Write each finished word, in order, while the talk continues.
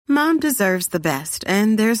Mom deserves the best,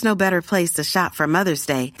 and there's no better place to shop for Mother's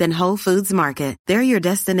Day than Whole Foods Market. They're your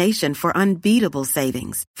destination for unbeatable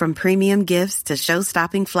savings, from premium gifts to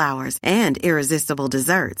show-stopping flowers and irresistible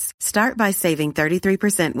desserts. Start by saving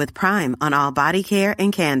 33% with Prime on all body care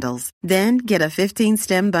and candles. Then get a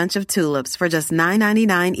 15-stem bunch of tulips for just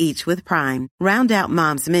 $9.99 each with Prime. Round out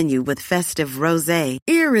Mom's menu with festive rosé,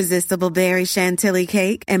 irresistible berry chantilly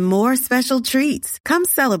cake, and more special treats. Come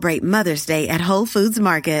celebrate Mother's Day at Whole Foods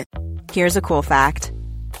Market. Here's a cool fact.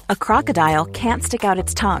 A crocodile can't stick out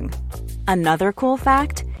its tongue. Another cool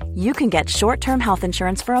fact, you can get short-term health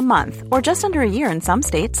insurance for a month or just under a year in some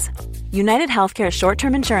states. United Healthcare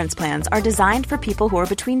short-term insurance plans are designed for people who are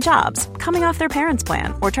between jobs, coming off their parents'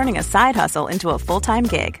 plan, or turning a side hustle into a full-time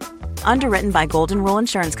gig. Underwritten by Golden Rule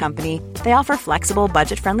Insurance Company, they offer flexible,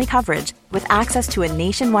 budget-friendly coverage with access to a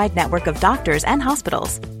nationwide network of doctors and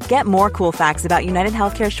hospitals. Get more cool facts about United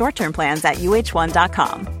Healthcare short-term plans at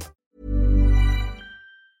uh1.com.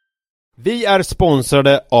 Vi är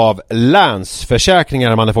sponsrade av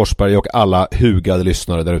Länsförsäkringar, Manne Forsberg, och alla hugade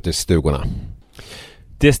lyssnare där ute i stugorna.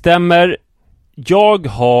 Det stämmer. Jag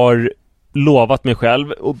har lovat mig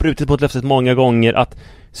själv och brutit mot löftet många gånger att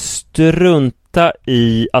strunta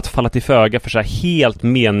i att falla till föga för så här helt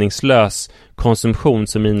meningslös konsumtion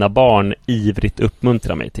som mina barn ivrigt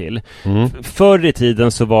uppmuntrar mig till. Förr i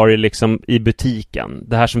tiden så var det liksom i butiken,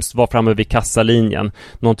 det här som var framme vid kassalinjen,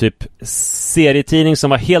 någon typ serietidning som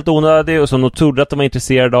var helt onödig och som de trodde att de var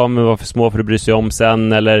intresserade av men var för små för att bry sig om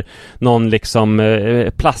sen, eller någon liksom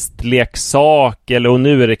plastleksak, eller, och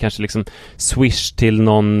nu är det kanske liksom Swish till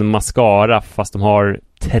någon mascara fast de har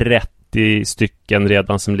 30 stycken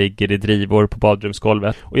redan som ligger i drivor på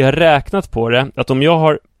badrumsgolvet. Och jag har räknat på det att om jag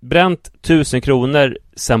har bränt 1000 kronor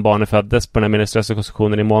sen barnen föddes på den här meningslösa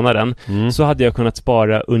konsumtionen i månaden, så hade jag kunnat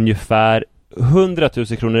spara ungefär 100 000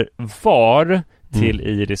 kronor var till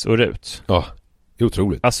Iris och Rut. Ja,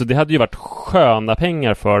 otroligt. Alltså det hade ju varit sköna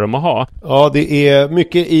pengar för dem att ha. Ja, det är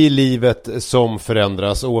mycket i livet som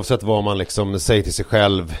förändras oavsett vad man liksom säger till sig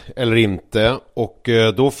själv eller inte. Och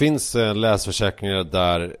då finns Länsförsäkringar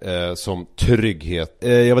där som trygghet.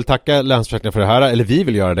 Jag vill tacka Länsförsäkringar för det här, eller vi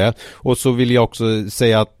vill göra det. Och så vill jag också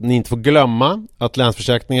säga att ni inte får glömma att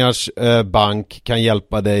Länsförsäkringars bank kan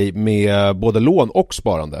hjälpa dig med både lån och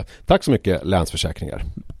sparande. Tack så mycket, Länsförsäkringar.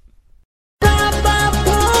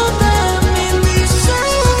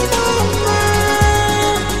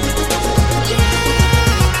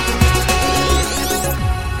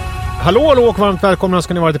 Hallå och varmt välkomna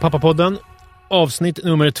ska ni vara till Pappapodden. Avsnitt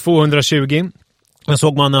nummer 220. Jag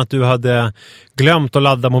såg man att du hade glömt att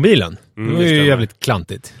ladda mobilen. Det var ju jävligt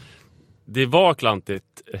klantigt. Det var klantigt.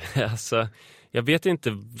 Alltså, jag vet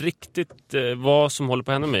inte riktigt vad som håller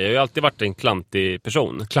på att hända mig. Jag har ju alltid varit en klantig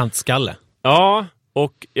person. Klantskalle. Ja,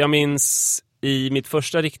 och jag minns i mitt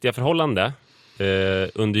första riktiga förhållande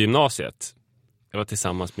under gymnasiet. Jag var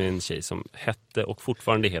tillsammans med en tjej som hette och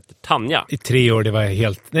fortfarande heter Tanja. I 3 år, det var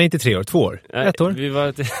helt... Nej, inte 3 år, 2 år. 1 år. Vi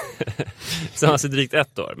var tillsammans i drygt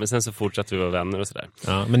 1 år. Men sen så fortsatte vi vara vänner och sådär.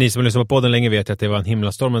 Ja, men ni som lyssnar på podden länge vet att det var en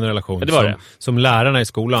himlastormande relation. Ja, det var som lärarna i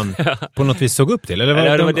skolan på något vis såg upp till.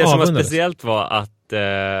 Eller det var det som var speciellt var att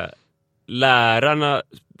lärarna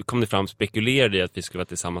kom det fram spekulerade i att vi skulle vara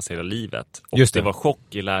tillsammans hela livet. Och just det var chock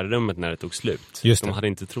i lärarrummet när det tog slut. Just de hade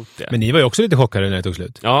inte trott det. Men ni var ju också lite chockade när det tog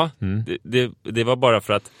slut. Ja, det var bara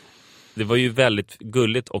för att det var ju väldigt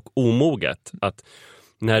gulligt och omoget att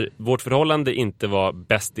när vårt förhållande inte var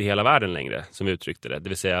bäst i hela världen längre, som vi uttryckte det, det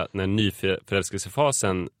vill säga när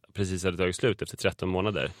nyförälskelsefasen precis hade tagit slut efter 13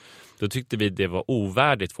 månader, då tyckte vi det var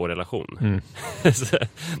ovärdigt vår relation. Så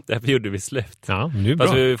därför gjorde vi slut. Ja, det är bra.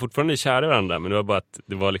 Fast vi var fortfarande kära varandra, men det var bara att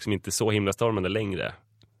det var liksom inte så himla stormande längre.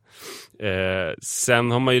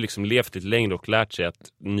 Sen har man ju liksom levt lite längre och lärt sig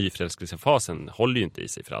att nyförälskelsefasen håller ju inte i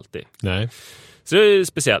sig för alltid. Nej. Så det är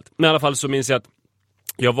speciellt. Men i alla fall så minns jag att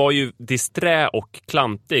jag var ju disträ och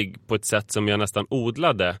klantig på ett sätt som jag nästan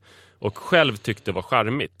odlade och själv tyckte var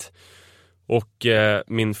charmigt. Och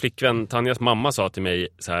min flickvän Tanjas mamma sa till mig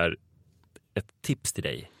så här: ett tips till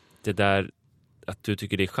dig. Det där att du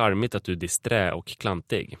tycker det är charmigt att du är disträ och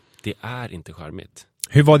klantig. Det är inte charmigt.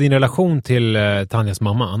 Hur var din relation till Tanjas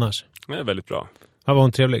mamma annars? Det är väldigt bra. Ja, var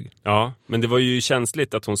hon trevlig? Ja, men det var ju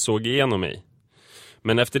känsligt att hon såg igenom mig.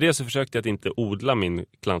 Men efter det så försökte jag att inte odla min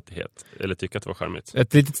klantighet eller tycka att det var charmigt.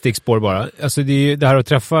 Ett litet stickspår bara. Alltså det här att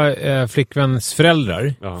träffa flickväns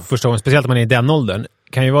föräldrar första gången, speciellt om man är i den åldern,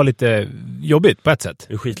 kan ju vara lite jobbigt på ett sätt.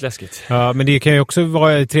 Det är skitläskigt. Ja, men det kan ju också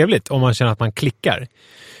vara trevligt om man känner att man klickar.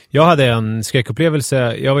 Jag hade en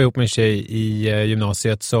skräckupplevelse. Jag var ihop med en tjej i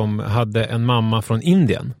gymnasiet som hade en mamma från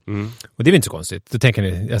Indien. Och det är inte så konstigt. Då tänker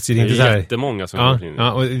ni, alltså, det är inte så här... jättemånga som ja,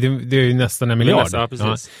 ja, och det är ju nästan 1 miljard. Ja,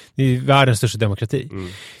 precis. Det är världens största demokrati.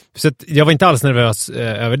 Så att jag var inte alls nervös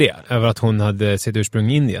över det. Över att hon hade sitt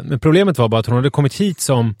ursprung i Indien. Men problemet var bara att hon hade kommit hit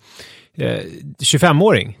som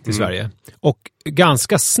 25-åring till Sverige. Och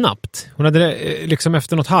ganska snabbt. Hon hade liksom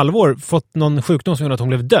efter något halvår fått någon sjukdom som gjorde att hon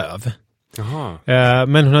blev döv.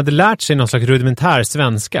 Men hon hade lärt sig någon slags rudimentär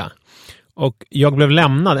svenska. Och jag blev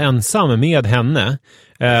lämnad ensam med henne.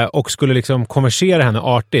 Och skulle liksom konversera henne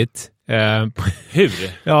artigt. Hur?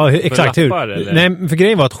 Ja, exakt hur. Eller? Nej, för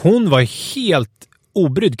grejen var att hon var helt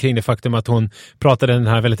obrydd kring det faktum att hon pratade den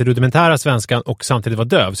här väldigt rudimentära svenskan och samtidigt var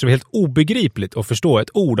döv. Så det var helt obegripligt att förstå ett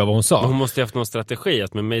ord av vad hon sa. Men hon måste ju haft någon strategi,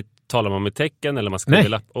 att med mig talar man med tecken eller man ska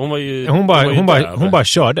lapp. Hon bara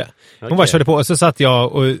körde. Hon bara körde på och så satt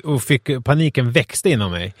jag och fick paniken växte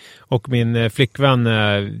inom mig. Och min flickvän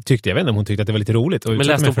tyckte, jag vet inte om hon tyckte att det var lite roligt. Men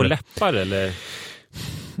läste hon på läppar eller?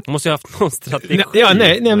 Hon måste ju ha haft någon strategi.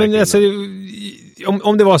 Nej, men alltså,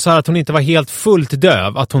 om det var så här att hon inte var helt fullt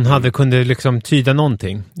döv, att hon kunde liksom tyda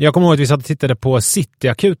någonting. Jag kommer ihåg att vi satt och tittade på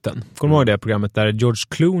City-akuten. Kommer du ihåg det programmet där George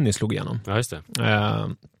Clooney slog igenom? Ja, just det.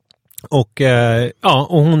 Och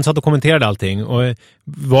hon satt och kommenterade allting och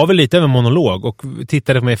var väl lite över monolog och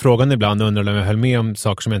tittade på mig i frågan ibland och undrade om jag höll med om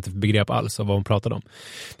saker som jag inte begrep alls av vad hon pratade om.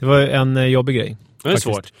 Det var en jobbig grej. Det är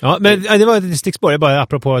svårt. Ja, men det var ett stickspår, bara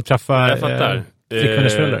apropå att träffa... Jag fattar.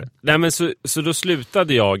 Nej, men så då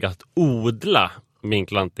slutade jag att odla min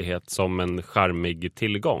klantighet som en charmig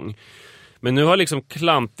tillgång. Men nu har liksom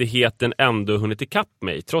klantigheten ändå hunnit ikapp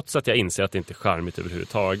mig, trots att jag inser att det inte är charmigt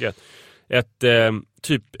överhuvudtaget. Ett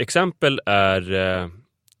typexempel är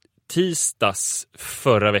tisdags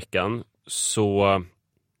förra veckan så...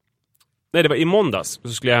 Nej, det var i måndags så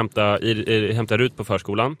skulle jag hämta Rut på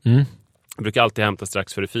förskolan. Jag brukar alltid hämta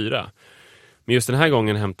strax före 4. Men just den här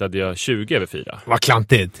gången hämtade jag 20 över 4. Vad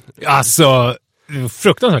klantigt. Alltså,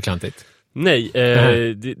 fruktansvärt klantigt. Nej,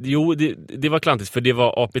 det var klantigt för det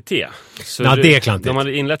var APT. Så det är klantigt. De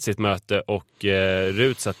hade inlett sitt möte och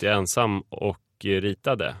Rut satt jag ensam och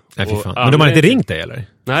ritade. Nej, fy fan. Men de har inte ringt dig eller? Nej,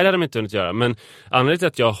 det hade de inte hunnit göra. Men anledningen till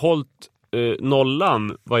att jag har hållit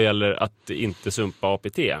nollan vad gäller att inte sumpa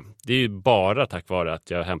APT, det är ju bara tack vare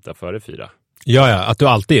att jag hämtar före 4. Ja, att du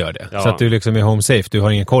alltid gör det. Ja. Så att du liksom är home safe, du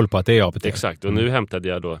har ingen koll på att det är APT. Exakt, och nu hämtade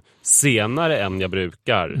jag då senare än jag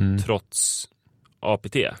brukar, trots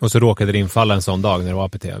APT. Och så råkade det infalla en sån dag när det var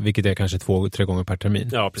APT, vilket är kanske 2-3 gånger per termin.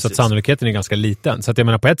 Ja, precis. Så att sannolikheten är ganska liten. Så att jag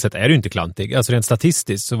menar, på ett sätt är du inte klantig. Alltså rent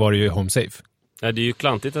statistiskt så var det ju home safe. Nej, det är ju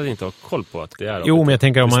klantigt att inte ha koll på att det är APT. Jo, men jag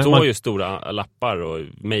tänker om det står ju stora lappar och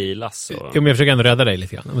mejlas. Och... Jo, men jag försöker ändå rädda dig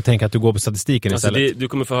lite grann. Och tänka att du går på statistiken istället. Du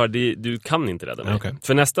kommer få höra, du kan inte rädda mig. Okay.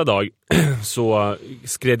 För nästa dag så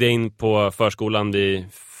skred jag in på förskolan vid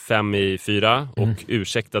 5:45 och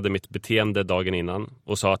ursäktade mitt beteende dagen innan.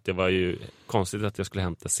 Och sa att det var ju konstigt att jag skulle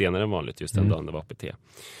hämta senare än vanligt just den dagen det var APT.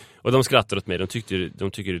 Och de skrattade åt mig, de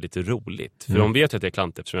tycker det är lite roligt. För de vet ju att jag är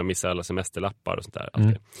klantig eftersom jag missar alla semesterlappar och sånt där.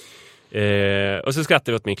 Och så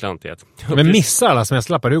skrattar vi åt min klantighet. Men missar alla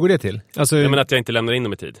semesterlappar, hur går det till? Alltså... Jag menar att jag inte lämnar in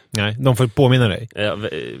dem i tid. Nej, de får påminna dig.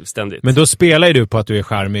 Ständigt. Men då spelar ju du på att du är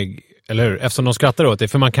charmig, eller hur? Eftersom de skrattar åt dig.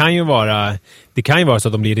 För det kan ju vara så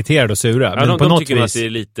att de blir irriterade och sura. Ja, men de tycker vis... att det är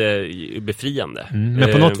lite befriande.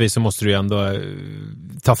 Men på något vis så måste du ju ändå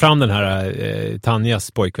ta fram den här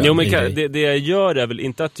Tanjas pojkvän. Jo, men det jag gör är väl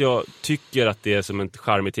inte att jag tycker att det är som en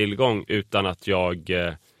charmig tillgång, utan att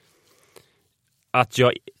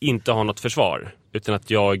jag inte har något försvar, utan att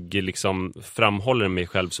jag liksom framhåller mig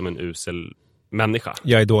själv som en usel människa.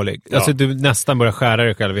 Jag är dålig. Ja. Alltså du nästan börjar skära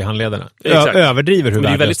dig själv i handlederna. Exakt. Överdriver hur det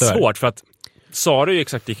är väldigt svårt för att Sara är ju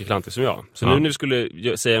exakt lika klantig som jag. Så nu när vi skulle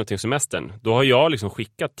säga någonting om semestern, då har jag liksom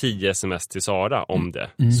skickat 10 sms till Sara om det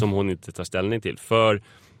som hon inte tar ställning till. För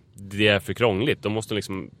det är för krångligt. De måste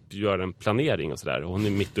liksom göra en planering och sådär. Och hon är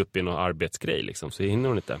mitt uppe i någon arbetsgrej liksom, så hinner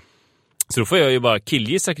hon inte. Så då får jag ju bara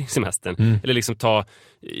killgissa kring semestern. Eller liksom ta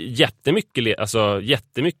jättemycket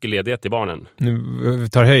ledighet till barnen. Nu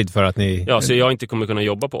tar höjd för att ni... Ja, så jag inte kommer kunna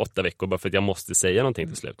jobba på 8 veckor bara för att jag måste säga någonting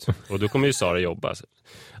till slut. Och då kommer ju Sara jobba.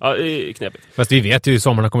 Ja, det är knepigt. Fast vi vet ju hur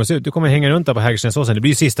sommarna kommer se ut. Du kommer hänga runt där på Hägerstensåsen. Det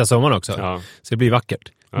blir ju sista sommaren också. Ja. Så det blir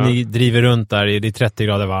vackert. Ja. Ni driver runt där, det är 30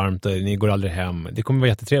 grader varmt och ni går aldrig hem. Det kommer vara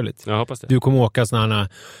jättetrevligt. Jag hoppas det. Du kommer åka sådana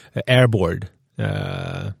här airboard.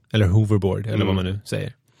 Eller hoverboard, eller vad man nu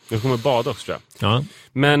säger. Jag kommer bada också, tror jag. Ja.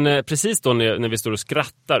 Men precis då när vi står och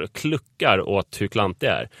skrattar och kluckar åt hur klant det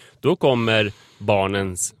är, då kommer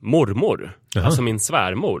barnens mormor, alltså min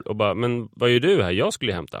svärmor, och bara, men vad gör du här? Jag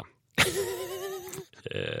skulle hämta.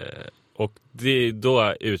 Och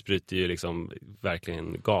då utbryter ju liksom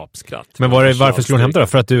verkligen gapskratt. Men varför skulle hon hämta då?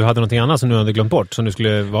 För att du hade någonting annat som du hade glömt bort som du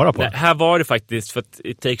skulle vara på? Nej, här var det faktiskt för att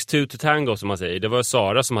it takes two to tango som man säger. Det var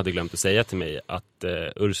Sara som hade glömt att säga till mig att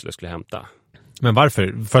Ursula skulle hämta. Men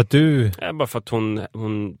varför? För att du... Bara för att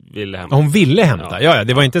hon ville hämta. Hon ville hämta? Ja,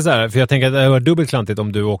 det var inte så här. För jag tänker att det var dubbelt klantigt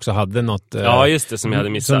om du också hade något... Ja, just det, som jag hade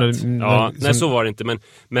missat. Nej, så var det inte.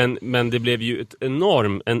 Men det blev ju en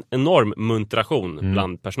enorm muntration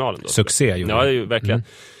bland personalen. Då. Succé gjorde det. Ja, verkligen.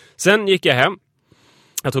 Sen gick jag hem.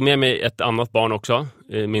 Jag tog med mig ett annat barn också.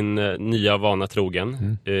 Min nya vana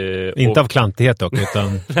trogen. Inte av klantighet dock,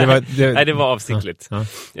 utan... Nej, det var avsiktligt. Ja.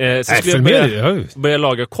 Så skulle jag börja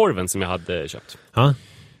laga korven som jag hade köpt. Ja.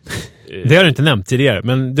 Det har du inte nämnt tidigare,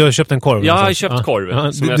 men du har köpt en korv. Jag har köpt korv.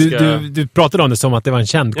 Ja. Du pratade om det som att det var en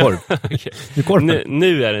känd korv. Okay.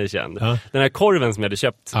 Nu är den känd. Ja. Den här korven som jag hade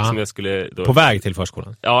köpt. Som jag skulle då... På väg till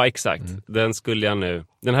förskolan. Ja, exakt. Den skulle jag nu...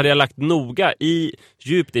 Den hade jag lagt noga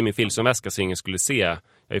djupt i min filsomväska så ingen skulle se.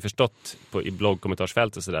 Jag har ju förstått i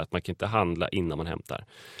bloggkommentarsfältet och sådär att man kan inte handla innan man hämtar.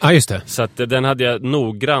 Ja, just det. Så att den hade jag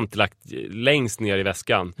noggrant lagt längst ner i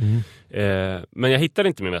väskan. Men jag hittade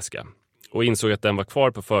inte min väska. Och insåg att den var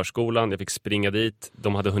kvar på förskolan. Jag fick springa dit.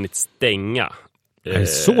 De hade hunnit stänga.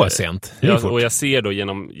 Så sent? Och jag ser då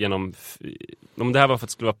genom om det här var för att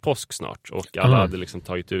det skulle vara påsk snart. Och alla hade liksom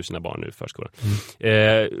tagit ur sina barn nu i förskolan.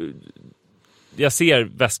 Jag ser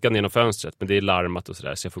väskan genom fönstret. Men det är larmat och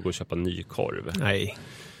sådär. Så jag får gå och köpa ny korv. Nej.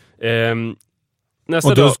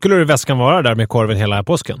 Och då skulle väskan vara där med korven hela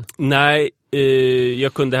påsken? Nej,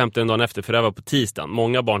 jag kunde hämta den dagen efter för det var på tisdagen.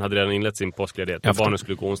 Många barn hade redan inlett sin påskledighet och barnen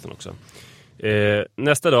skulle gå onsdagen också.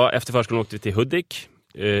 Nästa dag efter förskolan åkte vi till Hudik.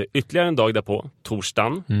 Ytterligare en dag därpå,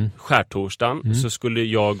 torsdagen, skärtorsdagen, så skulle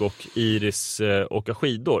jag och Iris åka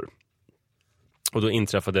skidor. Och då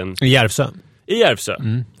inträffade en... I Järvsö? I Järvsö.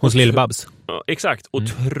 Hos Lill-Babs? Ja, exakt,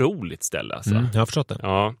 otroligt ställe alltså. Jag har förstått det.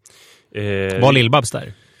 Ja. Var Lill-Babs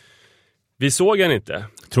där? Vi såg henne inte.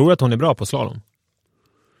 Tror du att hon är bra på slalom?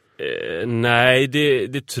 Nej,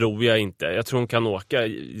 det tror jag inte. Jag tror hon kan åka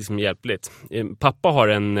liksom hjälpligt. Pappa har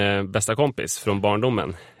en bästa kompis från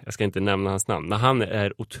barndomen. Jag ska inte nämna hans namn. Men han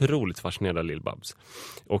är otroligt fascinerad av Lill-Babs.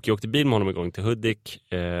 Och jag åkte bil med honom en gång till Hudik.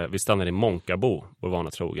 Vi stannade i Månkabo, vår vana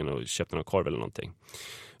trogen, och köpte någon korv eller någonting.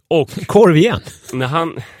 Och korv igen? När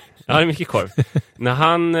han... Ja, det är mycket korv. När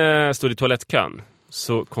han stod i toalettkön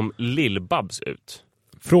så kom Lill-Babs ut.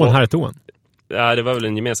 Från herrtoan? Ja, det var väl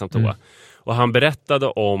en gemensam toa. Och han berättade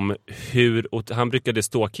om hur han brukade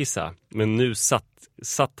stå och kissa. Men nu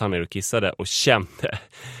satt han ner och kissade och kände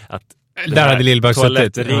att där hade Lill-Babs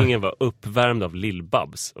toalettringen var uppvärmd av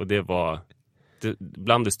Lill-Babs. Och det var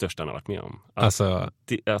bland det största han har varit med om.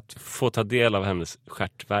 Att få ta del av hennes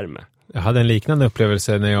stjärtvärme. Jag hade en liknande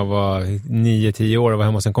upplevelse när jag var 9-10 år och var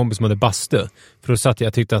hemma hos en kompis som hade bastu. För då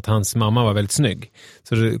jag tyckte att hans mamma var väldigt snygg.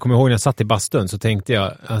 Så då kommer jag ihåg när jag satt i bastun så tänkte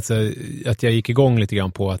jag att jag gick igång lite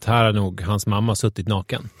grann på att här har nog hans mamma suttit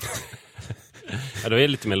naken. Ja, det var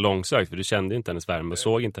lite mer långsökt för du kände inte hennes värme och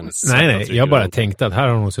såg inte hennes... Nej, jag bara tänkte att här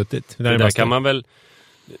har hon suttit. Det där kan man väl...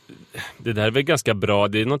 Det där är väl ganska bra.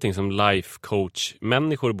 Det är någonting som life coach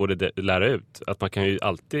människor borde lära ut. Att man kan ju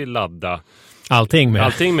alltid ladda allting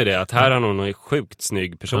med det. Att här har någon en sjukt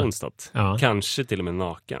snygg person stått. Ja. Kanske till och med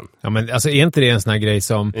naken. Ja, men alltså är inte det en sån här grej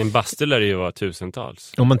som... En bastu lär det ju vara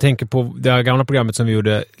tusentals. Om man tänker på det här gamla programmet som vi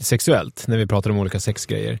gjorde sexuellt, när vi pratade om olika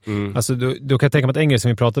sexgrejer. Alltså då kan jag tänka mig att en grej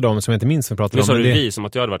som vi pratade om, som jag inte minns som vi pratade om. Nu sa du vi som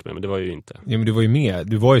att jag hade varit med, men det var ju inte. Ja, men du var ju med.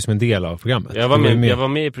 Du var ju som en del av programmet. Jag var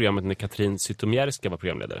med i programmet när Katrin Zytomierska var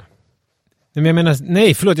programledare. Men jag menar,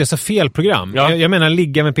 nej förlåt, jag sa fel program. Ja. Jag menar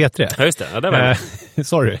ligga med P3. Ja, just det. Ja, det var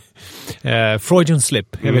sorry. Freudian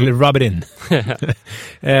slip. Jag vill rub it in.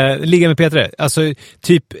 Ligga med P3. Alltså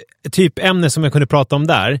typ ämne som jag kunde prata om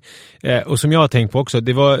där. Och som jag har tänkt på också.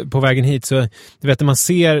 Det var på vägen hit så, du vet, när man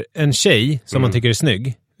ser en tjej som man tycker är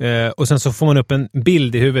snygg. Och sen så får man upp en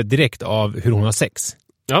bild i huvudet direkt av hur hon har sex.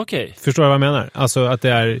 Okej. Förstår du vad jag menar? Alltså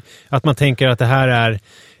att man tänker att det här är...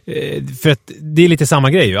 För att det är lite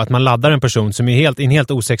samma grej ju, att man laddar en person som är i en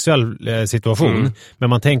helt osexuell situation, men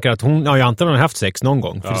man tänker att hon har ju antagligen haft sex någon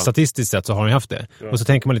gång, för statistiskt sett så har hon haft det, och så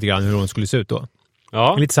tänker man lite grann hur hon skulle se ut då.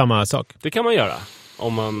 Ja. Lite samma sak. Det kan man göra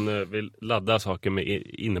om man vill ladda saker med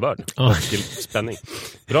innebörd till spänning.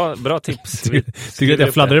 Bra tips. Tycker att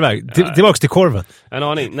jag fladdrar iväg. Tillbaka till korven. En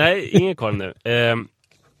aning. Nej, ingen korv nu.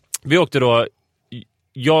 Vi åkte då,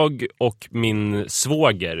 jag och min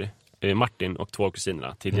svåger Martin och 2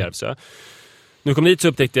 kusinerna till Järvsö. Nu kom dit så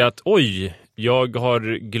upptäckte jag att jag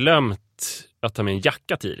har glömt att ta med en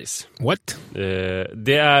jacka till Iris. What?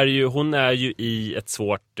 Hon är ju i ett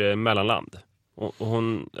svårt mellanland. Och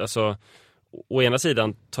hon, alltså, å ena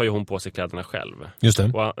sidan tar ju hon på sig kläderna själv. Just det.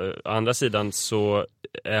 Och å andra sidan så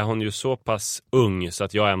är hon ju så pass ung så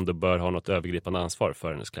att jag ändå bör ha något övergripande ansvar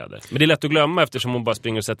för hennes kläder. Men det är lätt att glömma eftersom hon bara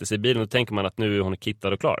springer och sätter sig i bilen och då tänker man att nu är hon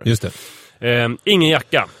kittad och klar. Just det. Ingen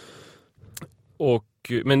jacka.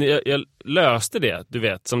 Men jag löste det, du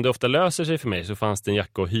vet. Som det ofta löser sig för mig så fanns det en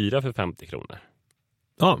jacka att hyra för 50 kronor.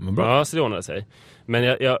 Ja, men bra. Ja, så det ordnade sig.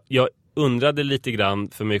 Men jag undrade lite grann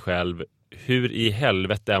för mig själv hur i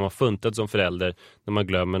helvete är man funtad som förälder när man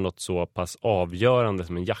glömmer något så pass avgörande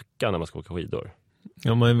som en jacka när man ska åka skidor.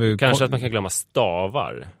 Ja, Kanske att man kan glömma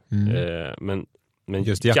stavar. Men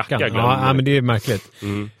just jackan. Ja, men det är märkligt.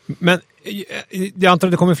 Men jag antar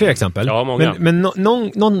att det kommer fler exempel. Ja, många.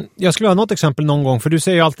 Men jag skulle ha något exempel någon gång, för du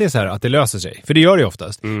säger ju alltid så här att det löser sig. För det gör det ju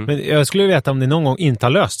oftast. Men jag skulle veta om det någon gång inte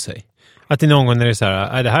har löst sig. Att det någon gång när det är så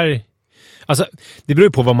här, det här... Alltså, det beror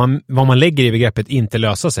ju på vad man lägger i begreppet inte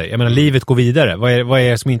lösa sig. Jag menar, livet går vidare. Vad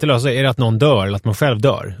är det som inte löser sig? Är det att någon dör eller att man själv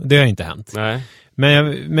dör? Det har inte hänt. Nej.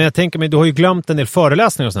 Men jag tänker mig, du har ju glömt en del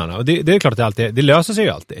föreläsningar och sådana. Och det är klart att det löser sig ju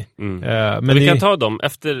alltid. Men vi kan ta dem.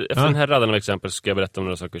 Efter den här raden av exempel så ska jag berätta om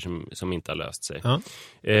några saker som inte har löst sig. Ja.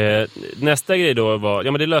 Nästa grej då var,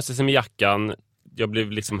 men det löste sig med jackan. Jag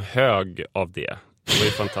blev liksom hög av det. Det var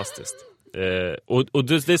ju fantastiskt. Och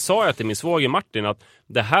det sa jag till min svåger Martin att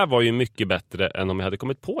det här var ju mycket bättre än om jag hade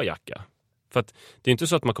kommit på jacka. För att det är inte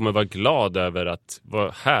så att man kommer vara glad över att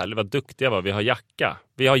vad härligt, vad duktiga var, vi har jacka.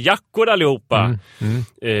 Vi har jackor allihopa.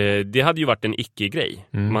 Det hade ju varit en icke-grej.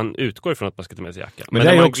 Man utgår ifrån att man ska ta med sig jacka. Men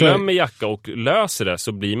när man glömmer jacka och löser det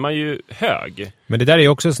så blir man ju hög. Men det där är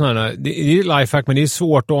också sådana, det är ju lifehack, men det är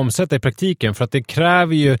svårt att omsätta i praktiken för att det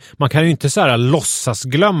kräver ju, man kan ju inte så här låtsas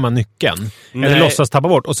glömma nyckeln. Eller låtsas tappa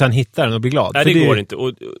bort och sen hitta den och bli glad. Nej, det går inte.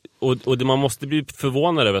 Och man måste bli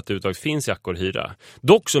förvånad över att det överhuvudtaget finns jackor att hyra.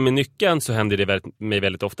 Dock så med nyckeln så händer det mig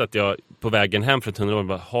väldigt ofta att jag på vägen hem från tunnelbanan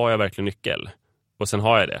bara, har jag verkligen nyckel? Och sen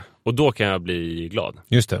har jag det. Och då kan jag bli glad.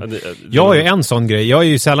 Just det. Jag har ju en sån grej. Jag är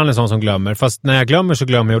ju sällan en sån som glömmer. Fast när jag glömmer så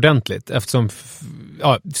glömmer jag ordentligt. Eftersom,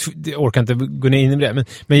 jag orkar inte gå in i det.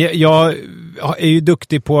 Men jag är ju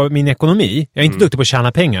duktig på min ekonomi. Jag är inte duktig på att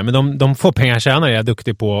tjäna pengar. Men de få pengar jag tjänar är jag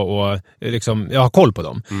duktig på. Och liksom, jag har koll på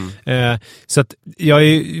dem. Så att jag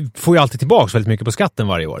får ju alltid tillbaka väldigt mycket på skatten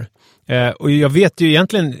varje år. Och jag vet ju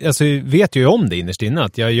egentligen, alltså vet ju om det innerst inne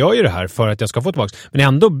att jag gör ju det här för att jag ska få tillbaka. Men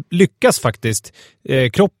ändå lyckas faktiskt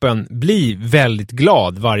kroppen bli väldigt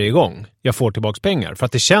glad varje gång jag får tillbaka pengar. För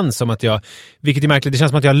att det känns som att vilket är märkligt, det känns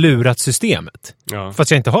som att jag har lurat systemet. Ja.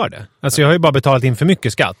 Fast jag inte har det. Alltså jag har ju bara betalat in för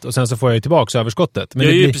mycket skatt och sen så får jag ju tillbaka överskottet. Men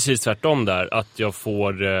jag är ju precis tvärtom där, att jag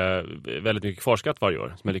får väldigt mycket kvarskatt varje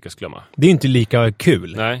år som jag lyckas glömma. Det är inte lika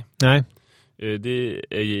kul. Nej. Det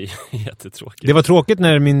är jättetråkigt. Det var tråkigt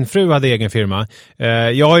när min fru hade egen firma.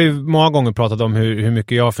 Jag har ju många gånger pratat om hur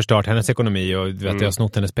mycket jag har förstört hennes ekonomi och jag har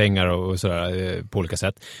snott hennes pengar och sådär på olika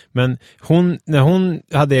sätt. Men när hon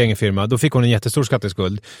hade egen firma, då fick hon en jättestor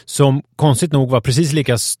skatteskuld som konstigt nog var precis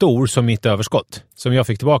lika stor som mitt överskott som jag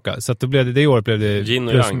fick tillbaka. Så att det året blev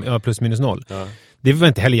det plus minus noll. Ja. Det var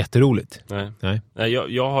inte heller jätteroligt. Nej.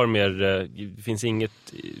 Jag har mer, det finns inget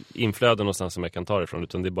inflöde någonstans som jag kan ta ifrån,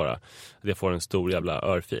 utan det är bara att jag får en stor jävla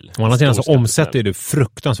örfil. Å andra sidan så omsätter du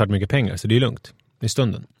fruktansvärt mycket pengar, så det är lugnt i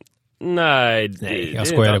stunden. Nej, jag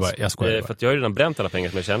skojar bara. För att jag har ju redan bränt alla pengar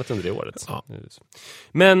som jag tjänat under det året. Ja.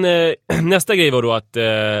 Men nästa grej var då att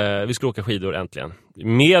vi skulle åka skidor äntligen.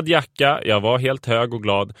 Med jacka, jag var helt hög och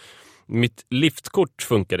glad. Mitt liftkort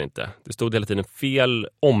funkar inte. Det stod hela tiden fel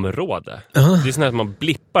område. Det är sånt här att man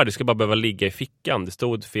blippar. Det ska bara behöva ligga i fickan. Det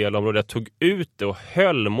stod fel område. Jag tog ut det och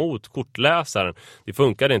höll mot kortläsaren. Det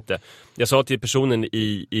funkade inte. Jag sa till personen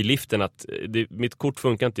i liften att mitt kort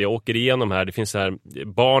funkar inte. Jag åker igenom här. Det finns så här,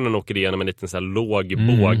 barnen åker igenom en liten så här låg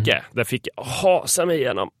båge. Där fick jag hasa mig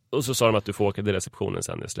igenom. Och så sa de att du får åka till receptionen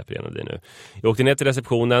sen. Jag släpper igenom dig nu. Jag åkte ner till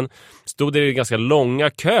receptionen. Stod det i ganska långa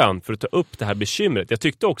kön för att ta upp det här bekymret. Jag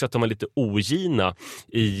tyckte också att de var lite ogina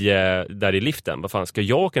där i liften. Vad fan, ska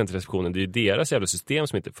jag åka ner till receptionen? Det är ju deras jävla system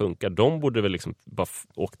som inte funkar. De borde väl liksom bara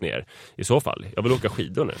åkt ner i så fall. Jag vill åka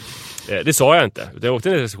skidor nu. Det sa jag inte. Jag åkte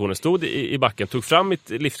ner till receptionen, stod i backen, tog fram mitt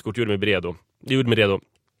liftkort, gjorde mig redo.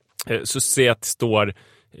 Så ser jag att det står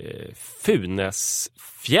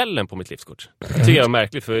Funäsfjällen på mitt liftkort. Det tycker jag var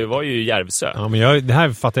märkligt, för det var ju Järvsö. Ja, men det här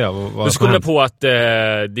fattar jag. Men så kom jag på att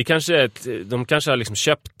de kanske har liksom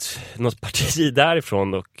köpt något parti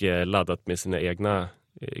därifrån och laddat med sina egna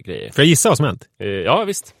grejer. Får jag gissa vad som hänt? Ja,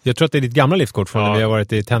 visst. Jag tror att det är ditt gamla liftkort från när vi har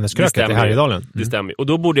varit i tenniskröket i Härjedalen. Det stämmer. Och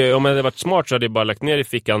då borde jag, om jag hade varit smart, så hade jag bara lagt ner i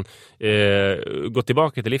fickan, gått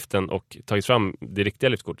tillbaka till liften och tagit fram det riktiga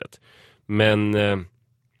liftkortet. Men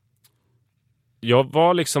jag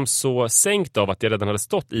var liksom så sänkt av att jag redan hade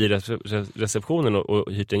stått i receptionen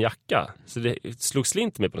och hyrt en jacka. Så det slog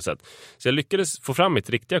slint mig på något sätt. Så jag lyckades få fram mitt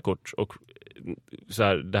riktiga kort och så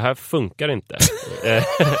här, det här funkar inte.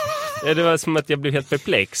 Det var som att jag blev helt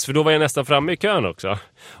perplex, för då var jag nästan framme i kön också.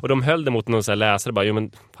 Och de höll det mot någon så här läsare, bara, jo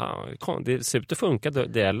men fan, det ser ut att funka,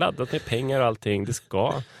 det är laddat med pengar och allting, det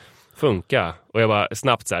ska funka. Och jag bara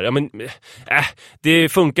snabbt så här, ja men det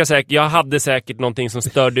funkar säkert, jag hade säkert någonting som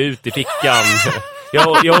störde ut i fickan.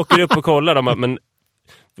 jag åker upp och kollar dem, men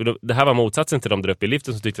det här var motsatsen till de där uppe i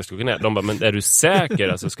liften som tyckte jag skulle gå ner. De bara, men är du säker?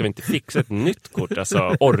 Alltså, ska vi inte fixa ett nytt kort?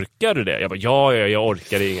 Alltså, orkar du det? Jag bara, ja, jag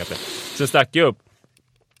orkar det, inga. Så stack jag upp.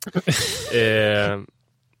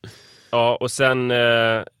 Ja, och sen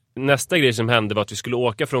nästa grej som hände var att vi skulle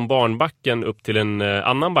åka från Barnbacken upp till en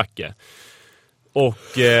annan backe.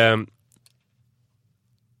 Och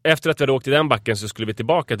efter att vi hade åkt i den backen så skulle vi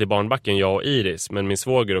tillbaka till Barnbacken, jag och Iris. Men min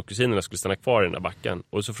svåger och kusinerna skulle stanna kvar i den där backen.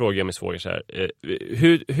 Och så frågade jag min svåger så här,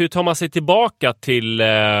 hur tar man sig tillbaka till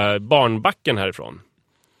Barnbacken härifrån?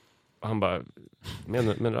 Och han bara,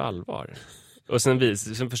 menar du allvar? Och sen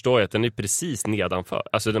förstår jag att den är precis nedanför.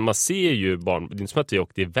 Alltså man ser ju det är inte som att vi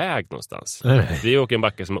åkte iväg någonstans. Vi åker en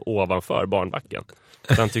backe som är ovanför Barnbacken.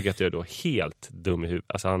 Så han tycker att jag är då helt dum i huvudet.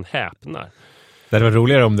 Alltså han häpnar. Det hade varit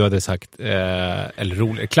roligare om du hade sagt, eller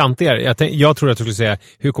roligare, klantigare. Jag tror att du skulle säga,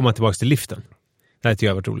 hur kommer man tillbaka till liften? Det hade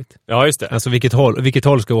jag varit roligt. Ja, just det. Alltså vilket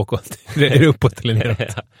håll ska vi åka åt? Är det uppåt eller neråt?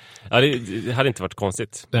 Ja, det hade inte varit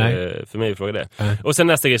konstigt för mig att fråga det. Och sen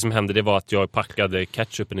nästa grej som hände, det var att jag packade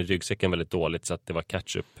ketchupen i ryggsäcken väldigt dåligt, så att det var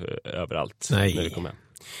ketchup överallt när det kom hem.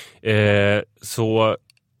 Så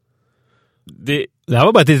det här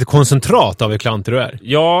var bara ett litet koncentrat av hur klantig du är.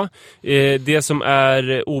 Ja, det som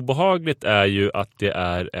är obehagligt är ju att det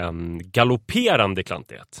är en galopperande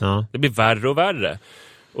klantighet. Ja. Det blir värre och värre.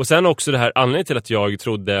 Och sen också det här, anledningen till att jag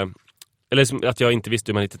trodde, eller att jag inte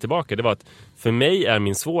visste hur man hittade tillbaka, det var att för mig är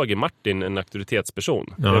min svåger Martin en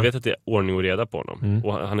auktoritetsperson. Ja. Jag vet att det är ordning och reda på honom.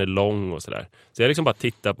 Och han är lång och sådär. Så jag liksom bara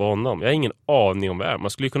tittar på honom. Jag har ingen aning om vad det är. Man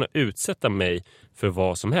skulle kunna utsätta mig för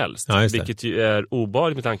vad som helst. Ja, vilket ju är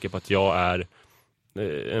obehagligt med tanke på att jag är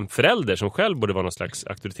en förälder som själv borde vara någon slags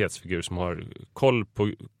auktoritetsfigur som har koll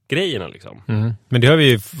på grejerna liksom. Men det har vi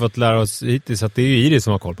ju fått lära oss hittills, att det är ju Iris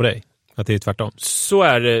som har koll på dig. Att det är tvärtom. Så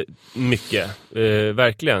är det mycket,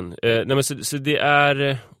 verkligen. Nej, men så det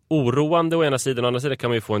är oroande å ena sidan, å andra sidan kan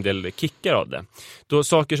man ju få en del kickar av det. Då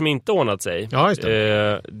saker som inte ordnat sig, ja, just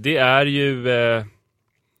det. Det är ju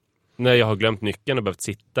när jag har glömt nyckeln och behövt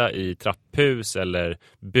sitta i trapphus eller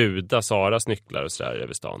buda Saras nycklar och sådär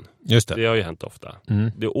över stan. Just det. Det har ju hänt ofta.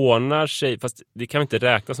 Det ordnar sig, fast det kan inte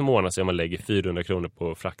räknas som ordnar sig om man lägger 400 kronor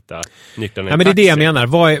på att frakta nycklarna i men det är det jag menar.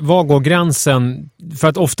 Vad går gränsen? För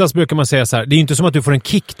att oftast brukar man säga så här, det är ju inte som att du får en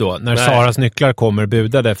kick då när Saras nycklar kommer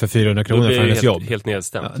budade för 400 kronor för hennes jobb. Helt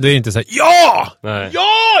nedstämt. Ja, det är inte så här, ja! Nej.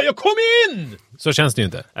 Ja! Jag kom in! Så känns det ju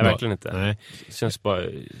inte. Nej, verkligen inte. Nej. Det känns bara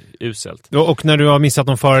uselt. Och när du har missat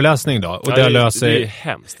någon föreläsning då? Och det löser sig. Det är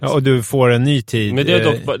hemskt. Ja, och du får en ny tid. Men det har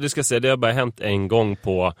dock, det ska säga, det har bara hänt en gång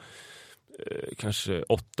på kanske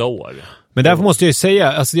 8 år. Men därför måste jag ju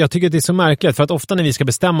säga, alltså jag tycker att det är så märkligt, för att ofta när vi ska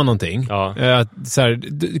bestämma någonting, så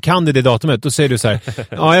här, kan det datumet, då säger du så här,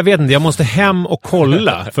 ja jag vet inte, jag måste hem och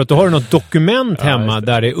kolla, för att då har du något dokument hemma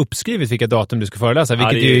där det är uppskrivet vilka datum du ska föreläsa,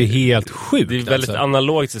 vilket är ju helt sjukt. Det är ett väldigt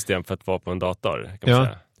analogt system för att vara på en dator, kan man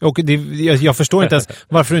säga. Och jag förstår inte ens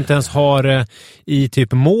varför du inte ens har det i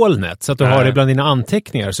typ molnet, så att du har det bland dina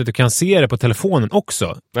anteckningar, så att du kan se det på telefonen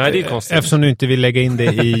också. Nej, det är konstigt. Eftersom du inte vill lägga in det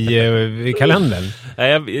i kalendern.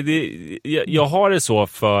 Nej, jag har det så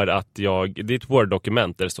för att det är ett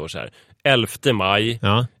Word-dokument där det står så här, 11 maj,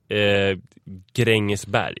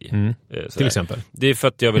 Grängesberg. Till exempel. Det är för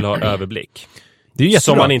att jag vill ha överblick. Det är jättebra.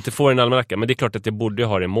 Som man inte får i en almanacka, men det är klart att jag borde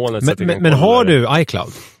ha det i molnet. Men har du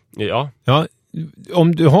iCloud? Ja.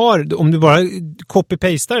 Om du bara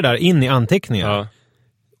copy-pastar det där in i anteckningar,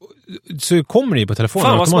 så kommer det ju på telefonen.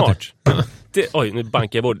 Fan vad smart. Oj, nu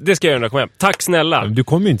bankar jag bort. Det ska jag göra när jag kommer hem. Tack snälla. Du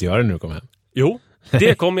kommer ju inte göra det när du kommer hem. Jo,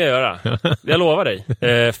 det kommer jag göra. Jag lovar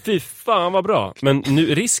dig. Fy fan vad bra. Men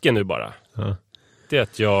risken nu bara. Det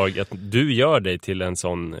är att du gör dig till en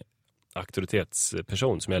sån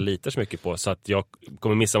auktoritetsperson som jag litar så mycket på, så att jag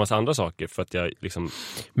kommer missa massa andra saker för att jag liksom.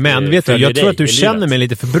 Men vet du, jag tror att du känner mig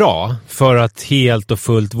lite för bra för att helt och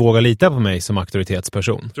fullt våga lita på mig som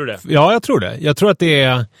auktoritetsperson. Tror du det? Ja, jag tror det. Jag tror att det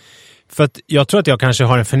är för att jag tror att jag kanske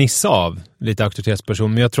har en förnissa av lite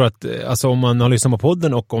auktoritetsperson, men jag tror att alltså, om man har lyssnat på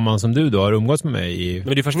podden och om man som du då har umgåtts med mig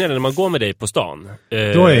Men det är fascinerande när man går med dig på stan.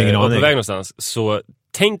 Då har jag ingen aning. På väg någonstans, så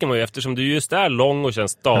tänker man ju, eftersom du just är lång och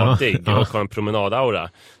känns stadig och har en promenadaura,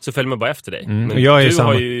 så följer man bara efter dig. Men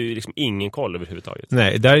har ju liksom ingen koll överhuvudtaget.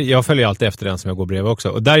 Nej, jag följer alltid efter den som jag går bredvid också.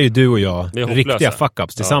 Och där är ju du och jag riktiga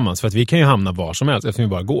fuck-ups tillsammans. För att vi kan ju hamna var som helst eftersom vi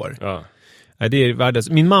bara går. Ja. Det är världens.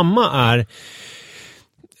 Min mamma är...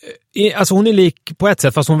 Alltså hon är lik på ett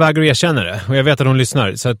sätt, fast hon vägrar att erkänna det. Och jag vet att hon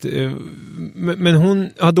lyssnar. Så att, men hon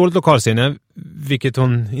har dåligt lokalsinne, vilket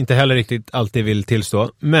hon inte heller riktigt alltid vill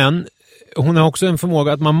tillstå. Men hon har också en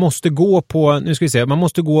förmåga att man måste gå på... Nu ska vi se, man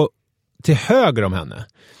måste gå till höger om henne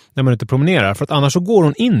när man inte promenerar. För att annars så går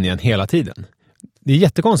hon in igen hela tiden. Det är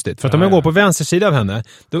jättekonstigt. För att om jag går på vänster sida av henne,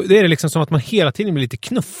 då är det liksom som att man hela tiden blir lite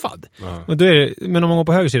knuffad. Och då är det, men om man går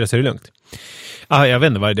på höger sida så är det lugnt. Jag vet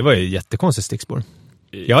inte, det var ju jättekonstigt stickspår.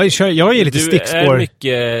 Jag är lite stickspår. Du är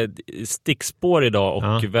mycket stickspår idag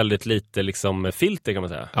och väldigt lite liksom filter, kan man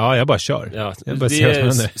säga. Ja, jag bara kör. Ja, det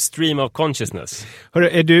är stream of consciousness.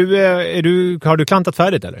 Hörru, har du klantat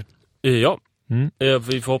färdigt eller? Ja.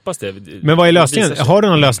 Vi får hoppas det. Men vad är lösningen? Har du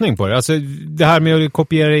någon lösning på det? Alltså det här med att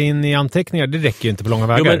kopiera in i anteckningar, det räcker ju inte på långa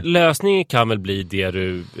vägar. Jo, men lösningen kan väl bli det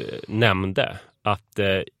du nämnde. Att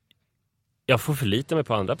jag får förlita mig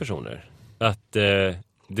på andra personer. Att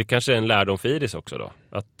det kanske är en lärdom för Iris också då.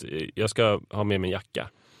 Att jag ska ha med min jacka.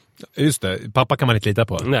 Just det, pappa kan man inte lita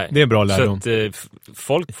på. Nej. Det är en bra lärdom. Så att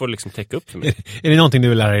folk får liksom täcka upp för mig. Är det någonting du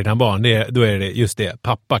vill lära dina barn, då är det just det.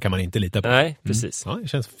 Pappa kan man inte lita på. Nej, precis. Ja, det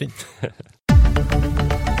känns fint.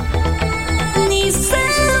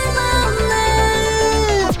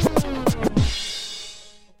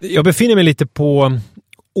 Jag befinner mig lite på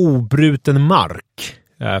obruten mark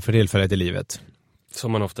för tillfället i livet.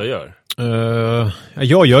 Som man ofta gör.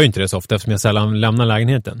 Jag gör ju inte det så ofta eftersom jag sällan lämnar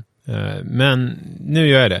lägenheten. Men nu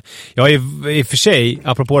gör jag det. Jag är i och för sig,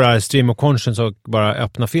 apropå det här stream of conscience och bara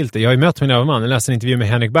öppna filter. Jag har ju mött min överman. Jag läste en intervju med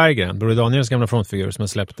Henrik Berggren, Broder Daniels gamla frontfigur, som har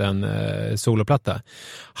släppt en soloplatta.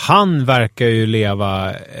 Han verkar ju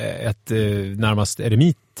leva ett närmast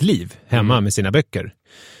eremitliv hemma med sina böcker.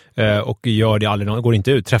 Och gör det aldrig, går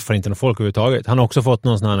inte ut, träffar inte någon folk överhuvudtaget. Han har också fått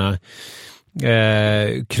någon sån här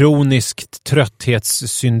kroniskt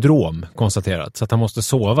trötthetssyndrom konstaterat. Så att han måste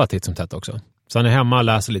sova titt som tätt också. Så han är hemma,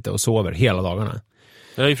 läser lite och sover hela dagarna.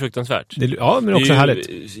 Det är ju fruktansvärt. Ja, men också härligt.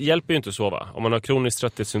 Det hjälper ju inte att sova. Om man har kroniskt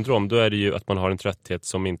trötthetssyndrom, då är det ju att man har en trötthet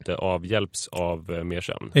som inte avhjälps av mer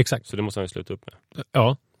sömn. Exakt. Så det måste man ju sluta upp med.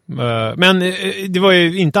 Ja, men det var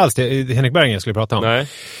ju inte alls det Henrik Berggren skulle prata om. Nej.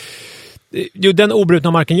 Jo, den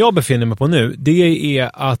obrutna marken jag befinner mig på nu, det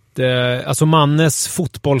är att alltså Mannes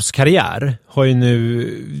fotbollskarriär har ju nu,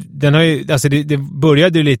 den har ju, alltså det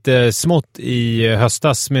började ju lite smått i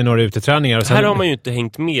höstas med några uteträningar. Och sen... Här har man ju inte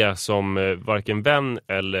hängt med som varken vän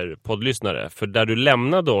eller poddlyssnare, för där du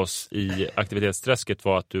lämnade oss i aktivitetsträsket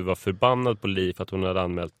var att du var förbannad på Liv för att hon hade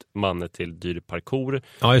anmält Manne till dyr parkour.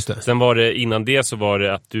 Ja, just det. Sen var det, innan det så var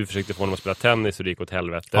det att du försökte få honom att spela tennis och det gick åt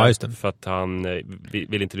helvete. Ja, just det. För att han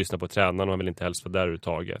ville inte lyssna på tränaren och han ville inte helst vara där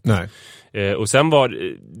överhuvudtaget. Nej. Och sen var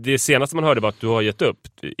det senaste man hörde var att du har gett upp.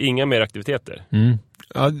 Inga mer aktiviteter. Mm.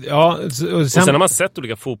 Ja, och sen har man sett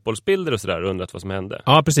olika fotbollsbilder och sådär och undrat vad som hände.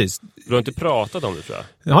 Ja, precis. Du har inte pratat om det, tror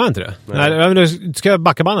jag. Har jag inte det? Nej, men ska jag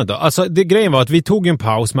backa bandet då? Alltså, grejen var att vi tog en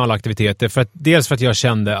paus med alla aktiviteter. Dels för att jag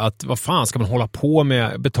kände att vad fan ska man hålla på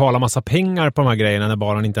med? Betala massa pengar på de här grejerna när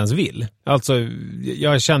barnen inte ens vill. Alltså,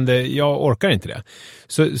 jag kände, jag orkar inte det.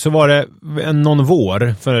 Så var det någon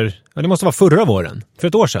vår, det måste vara förra våren, för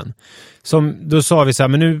ett år sedan. Då sa vi så här,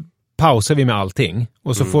 men nu pausar vi med allting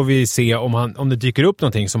och så får vi se om det dyker upp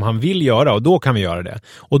någonting som han vill göra, och då kan vi göra det.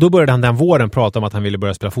 Och då började han den våren prata om att han ville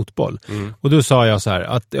börja spela fotboll. Och då sa jag så här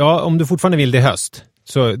att om du fortfarande vill det i höst,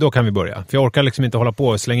 så då kan vi börja. För jag orkar liksom inte hålla på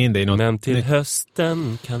och slänga in det i något. Men till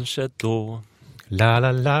hösten kanske då. La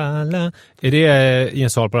la la la. Är det i en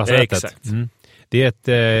sal på lasarettet? Exakt. Det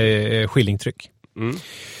är ett skillingtryck.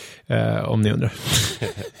 Om ni undrar.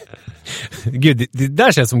 Gud, det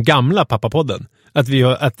där känns som gamla pappapodden.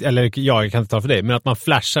 Eller jag kan inte ta för dig, men att man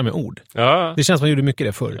flashar med ord. Ja. Det känns som man gjorde mycket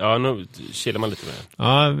det förr. Ja, nu chillar man lite med det.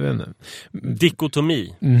 Ja, jag vet inte.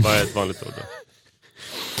 Dikotomi var ett vanligt ord då.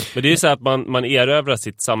 Men det är ju så att man erövrar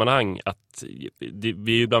sitt sammanhang. Att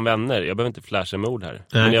vi är ju bland vänner. Jag behöver inte flasha med ord här.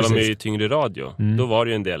 Nej, men jag var med i Tyngre Radio. Då var det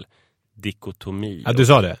ju en del dikotomi. Ja, du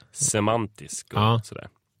sa det. Semantisk och sådär.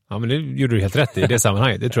 Ja, men det gjorde du helt rätt i det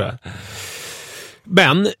sammanhanget, det tror jag.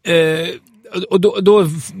 Men, och då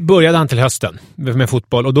började han till hösten med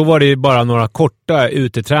fotboll. Och då var det bara några korta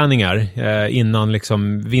uteträningar innan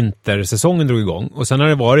liksom vintersäsongen drog igång. Och sen har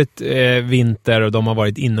det varit vinter och de har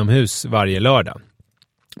varit inomhus varje lördag.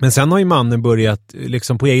 Men sen har ju mannen börjat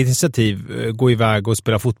liksom på eget initiativ gå iväg och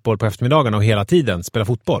spela fotboll på eftermiddagarna och hela tiden spela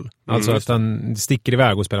fotboll. Alltså att han sticker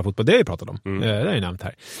iväg och spelar fotboll. Det har jag pratat om. Det är ju nämnt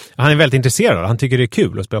här. Han är väldigt intresserad. Han tycker det är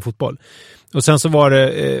kul att spela fotboll. Och sen så var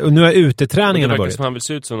det... Och nu är uteträningarna börjat. Det verkar som han vill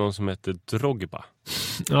se ut som någon som heter Drogba.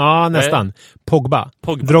 Ja, nästan. Pogba.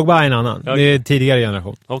 Drogba är en annan. Okay. Det är tidigare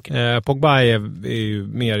generation. Okay. Pogba är ju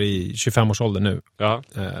mer i 25-årsåldern nu. Ja.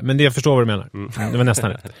 Men jag förstår vad du menar. Det var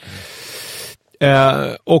nästan rätt.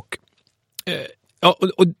 Och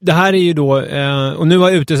det här är ju då och nu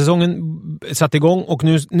har utesäsongen satt igång och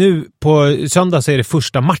nu på söndag så är det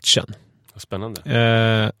första matchen.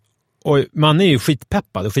 Spännande. Och man är ju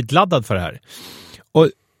skitpeppad och skitladdad för det här. Och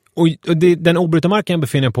den obrutna marken jag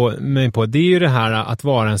befinner mig på, det är ju det här att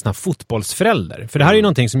vara en sån här fotbollsförälder. För det här är ju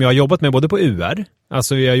någonting som jag har jobbat med både på UR.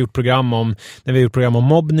 Alltså vi har gjort program om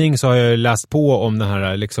mobbning, så har jag läst på om den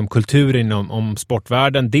här liksom kulturen om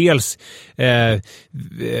sportvärlden. Dels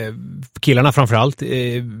killarna framförallt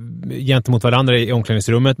gentemot varandra i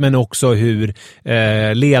omklädningsrummet, men också hur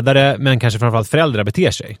ledare, men kanske framförallt föräldrar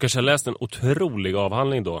beter sig. Kanske har läst en otrolig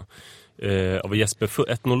avhandling då av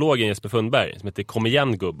etnologen Jesper Fundberg som heter Kom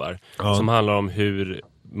igen gubbar, som handlar om hur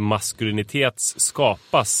maskulinitet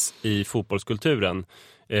skapas i fotbollskulturen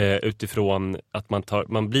utifrån att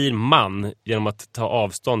man blir man genom att ta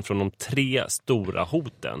avstånd från de 3 stora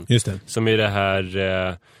hoten. Just det. Som i det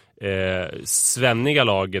här svenniga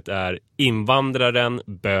laget är invandraren,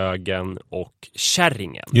 bögen och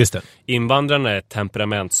kärringen. Just det. Invandrarna är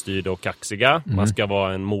temperamentstyrda och kaxiga. Man ska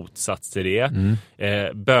vara en motsats till det.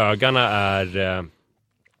 Bögarna är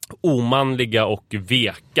omanliga och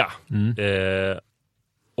veka.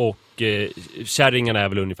 Och kärringarna är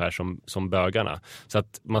väl ungefär som bögarna. Så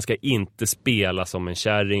att man ska inte spela som en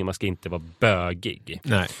kärring, man ska inte vara bögig.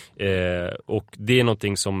 Nej. Och det är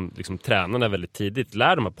någonting som liksom, tränarna väldigt tidigt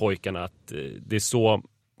lär de här pojkarna att det är så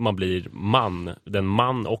man blir den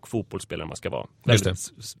man och fotbollsspelare man ska vara.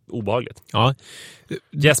 Väldigt obehagligt. Ja.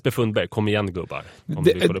 Jesper Fundberg, kom igen gubbar. Om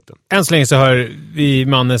vi kollar upp den. Än så länge så har vi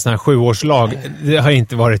mannen sån här 7-årslag. Det har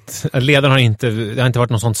inte varit, ledaren det har inte varit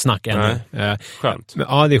någon sånt snack ännu. Skönt.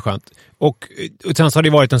 Ja, det är skönt. Och sen så har det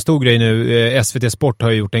varit en stor grej nu. SVT Sport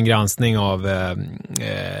har gjort en granskning av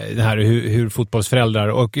det här hur fotbollsföräldrar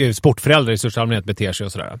och sportföräldrar i största allmänhet beter sig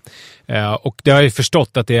och sådär. Och det har ju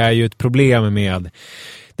förstått att det är ju ett problem med...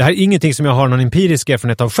 Det här är ingenting som jag har någon empirisk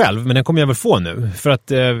erfarenhet av själv, men den kommer jag väl få nu. För att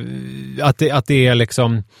det är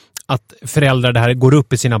liksom... Att föräldrar det här går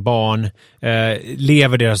upp i sina barn,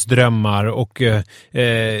 lever deras drömmar och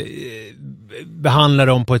behandlar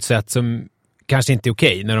dem på ett sätt som kanske inte är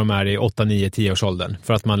okej när de är i 8, 9, 10 års åldern.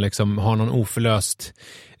 För att man liksom har någon oförlöst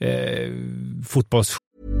fotbolls...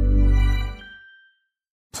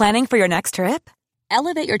 Planning for your next trip?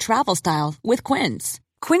 Elevate your travel style with Quince.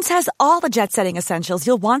 Quince has all the jet-setting essentials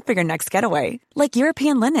you'll want for your next getaway. Like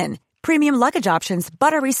European linen, premium luggage options,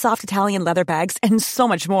 buttery soft Italian leather bags, and so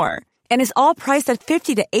much more. And is all priced at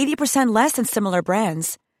 50 to 80% less than similar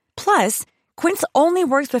brands. Plus, Quince only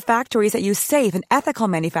works with factories that use safe and ethical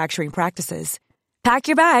manufacturing practices. Pack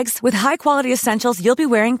your bags with high-quality essentials you'll be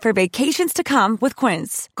wearing for vacations to come with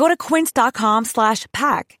Quince. Go to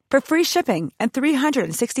quince.com/pack for free shipping and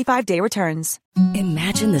 365-day returns.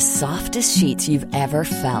 Imagine the softest sheets you've ever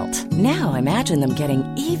felt. Now imagine them getting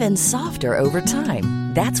even softer over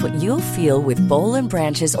time. That's what you'll feel with Boll &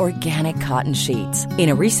 Branch's organic cotton sheets. In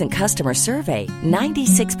a recent customer survey,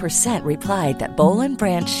 96% replied that Boll &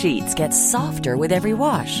 Branch sheets get softer with every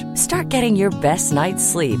wash. Start getting your best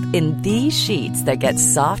night's sleep in these sheets that get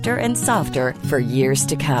softer and softer for years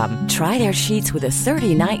to come. Try their sheets with a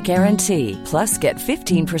 30-night guarantee. Plus, get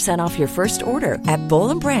 15% off your first order at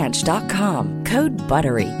bollandbranch.com. Code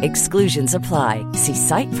BUTTERY. Exclusions apply. See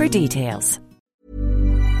site for details.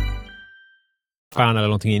 Eller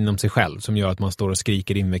någonting inom sig själv som gör att man står och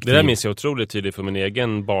skriker invektiv. Det där minns jag otroligt tydligt för min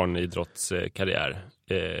egen barnidrottskarriär.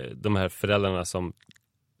 De här föräldrarna som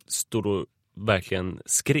stod och verkligen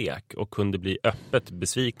skrek och kunde bli öppet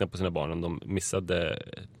besvikna på sina barn om de missade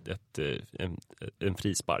en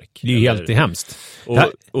frispark. Det är ju helt hemskt.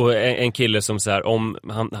 Och en kille som så här, om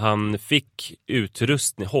han fick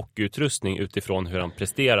hockeyutrustning utifrån hur han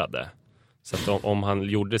presterade. Så att om han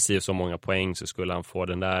gjorde sig så många poäng så skulle han få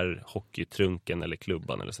den där hockeytrunken eller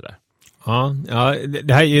klubban eller sådär. Ja,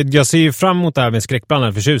 det här, jag ser ju fram emot det här med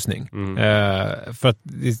skräckblandad förtjusning. För att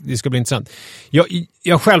det ska bli intressant.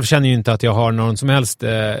 Jag själv känner ju inte att jag har någon som helst...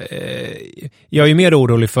 jag är ju mer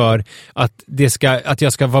orolig för att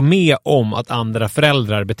jag ska vara med om att andra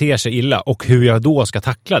föräldrar beter sig illa och hur jag då ska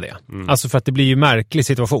tackla det. Alltså för att det blir ju en märklig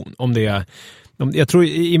situation om det är... Jag tror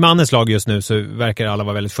i Mannes lag just nu så verkar alla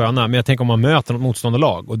vara väldigt sköna. Men jag tänker om man möter något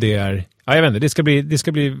motståndarlag och det är... Ja, jag vet inte. Det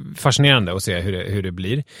ska bli fascinerande att se hur det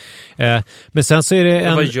blir. Men sen så är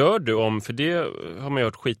det vad gör du om... För det har man ju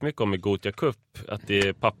hört skitmycket om i Gothia Cup. Att det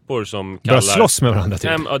är pappor som kallar... Börjar slåss med varandra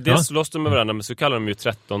typ. Ja, dels slåss de med varandra, men så kallar de ju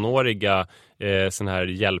 13-åriga sån här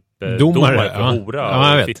hjälpdomare för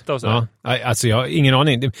hora och fitta och så. Ja. Alltså jag har ingen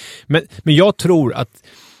aning. Men jag tror att...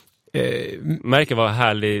 Märker vad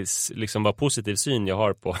härlig, liksom vad positiv syn jag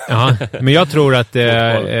har på. Ja, men jag tror att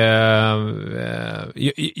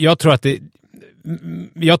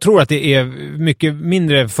jag tror att det är mycket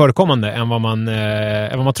mindre förekommande än vad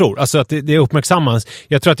man tror. Alltså att det uppmärksammas.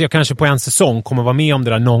 Jag tror att jag kanske på en säsong kommer vara med om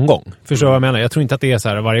det där någon gång. Förstår vad jag menar? Jag tror inte att det är så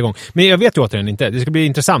här varje gång. Men jag vet ju återigen inte. Det ska bli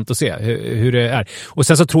intressant att se hur det är. Och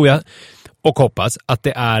sen så tror jag och hoppas att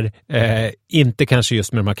det är inte kanske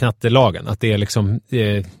just med de här knattelagen. Att det är liksom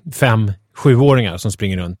 5-7-åringar som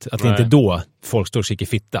springer runt. Att det inte då folk står och kikar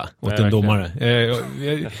fitta åt en domare.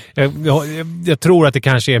 Jag tror att det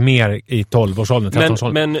kanske är mer i 12-årsåldern,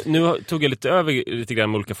 13-årsåldern. Men nu tog jag lite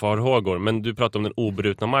grann med olika farhågor. Men du pratar om den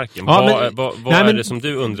obrutna marken. Ja, vad är det som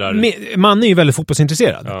du undrar? Man är ju väldigt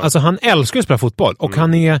fotbollsintresserad. Ja. Alltså han älskar att spela fotboll. Och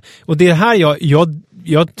han är... Och det här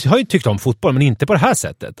jag har ju tyckt om fotboll, men inte på det här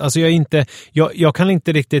sättet. Alltså jag kan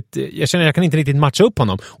inte riktigt... Jag känner att jag kan inte riktigt matcha upp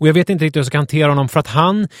honom. Och jag vet inte riktigt hur jag ska hantera honom för att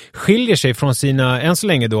han skiljer sig från sina, än så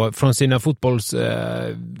länge då, från sina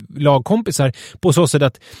lagkompisar på så sätt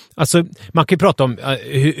att, alltså man kan ju prata om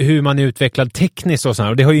hur man är utvecklad tekniskt och sådär,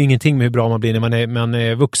 och det har ju ingenting med hur bra man blir när man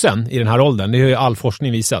är vuxen i den här åldern. Det har ju all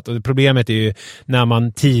forskning visat, och problemet är ju när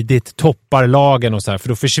man tidigt toppar lagen och så här, för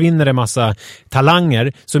då försvinner det massa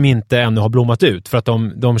talanger som inte ännu har blommat ut för att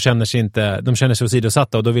de känner sig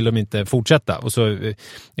åsidosatta och då vill de inte fortsätta. Och så,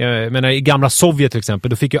 jag menar, i gamla Sovjet till exempel,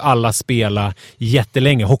 då fick ju alla spela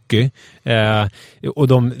jättelänge hockey, och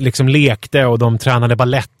de liksom lekte och de tränade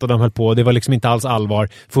ballett och de höll på. Det var liksom inte alls allvar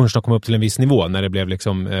förrän de kom upp till en viss nivå när det blev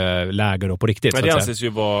liksom läger och på riktigt. Men det anses ju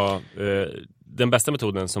vara den bästa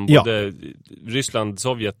metoden som både Ryssland,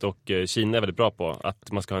 Sovjet och Kina är väldigt bra på.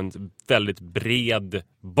 Att man ska ha en väldigt bred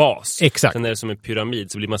bas. Exakt. Sen är det som en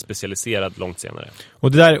pyramid så blir man specialiserad långt senare.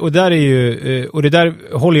 Och det där är ju, och det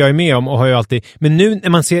där håller jag ju med om och har ju alltid. Men nu när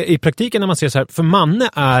man ser i praktiken, när man ser så här, för Manne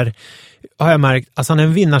har jag märkt, alltså han är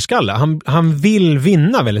en vinnarskalle. Han vill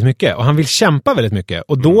vinna väldigt mycket och han vill kämpa väldigt mycket.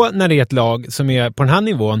 Och då när det är ett lag som är på den här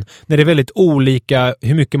nivån, när det är väldigt olika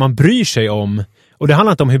hur mycket man bryr sig om, och det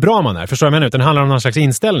handlar inte om hur bra man är, förstår jag menar, utan det handlar om någon slags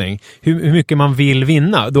inställning. Hur mycket man vill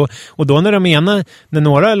vinna. Och då när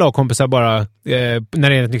några lagkompisar bara, när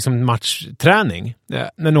det är liksom matchträning,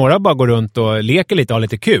 när några bara går runt och leker lite och har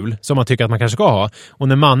lite kul, som man tycker att man kanske ska ha, och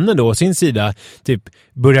när mannen då å sin sida typ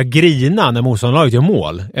börjar grina när motståndarlaget gör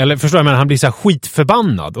mål, eller förstår jag menar, han blir så här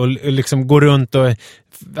skitförbannad och liksom går runt och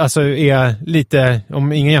alltså är lite,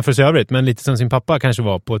 om ingen jämförelse övrigt, men lite som sin pappa kanske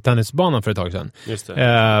var på tennisbanan för ett tag sedan. Just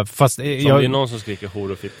det. Fast om det är någon som skriker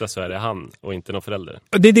hor och fitta så är det han och inte någon förälder.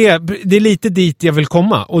 Det är lite dit jag vill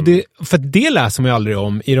komma. Och för det läser man ju aldrig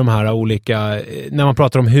om i de här olika, när man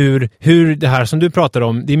pratar om hur det här som du pratar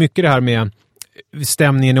om, det är mycket det här med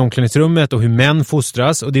stämningen i omklädningsrummet och hur män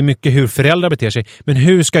fostras, och det är mycket hur föräldrar beter sig. Men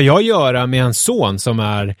hur ska jag göra med en son som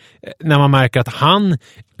är, när man märker att han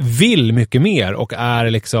vill mycket mer och är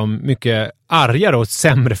liksom mycket argare och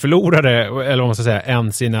sämre förlorare, eller vad man ska säga,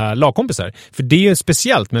 än sina lagkompisar. För det är ju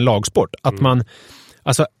speciellt med lagsport att man,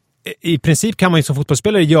 alltså i princip kan man ju som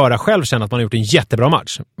fotbollsspelare göra själv känna att man har gjort en jättebra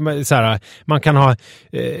match. Så här, man kan ha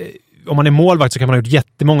om man är målvakt så kan man ha gjort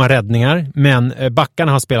jättemånga räddningar, men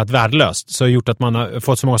backarna har spelat värdelöst, så har gjort att man har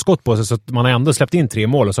fått så många skott på sig så att man har ändå släppt in 3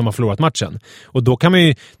 mål och så har man förlorat matchen. Och då kan man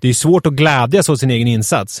ju, det är svårt att glädjas åt sin egen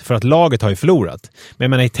insats för att laget har ju förlorat. Men jag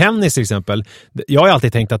menar, i tennis till exempel, jag har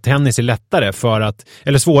alltid tänkt att tennis är lättare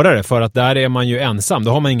eller svårare för att där är man ju ensam,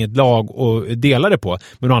 då har man inget lag att dela det på.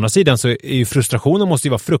 Men å andra sidan så är ju frustrationen måste ju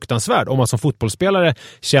vara fruktansvärd om man som fotbollsspelare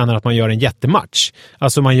känner att man gör en jättematch.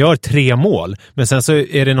 Alltså man gör 3 mål, men sen så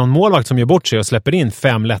är det någon målvakt som gör bort sig och släpper in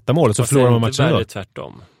 5 lätta mål och så förlorar man matchen då.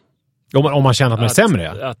 Tvärtom. Om man känner att man är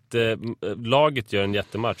sämre. Att laget gör en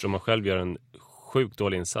jättematch och man själv gör en sjukt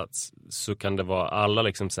dålig insats, så kan det vara alla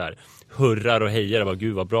liksom så här hurrar och hejar och bara,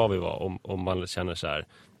 gud vad bra vi var, om man känner så här,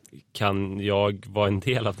 kan jag vara en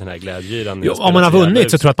del av den här glädjyran? Om man har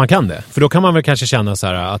vunnit så tror jag att man kan det. För då kan man väl kanske känna så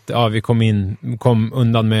här att vi kom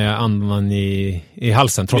undan med andan i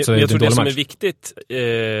halsen trots att det är en dålig match. Jag tror det som är viktigt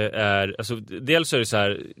är, alltså, dels är det så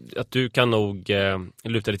här att du kan nog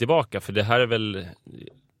luta dig tillbaka, för det här är väl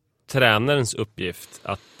tränarens uppgift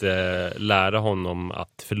att lära honom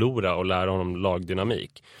att förlora och lära honom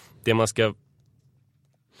lagdynamik. Det man ska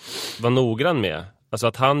vara noggrann med, alltså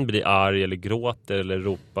att han blir arg eller gråter eller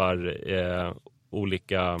ropar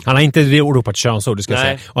olika... Han har inte ropat könsord, det ska jag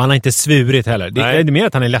säga. Och han har inte svurit heller. Det är mer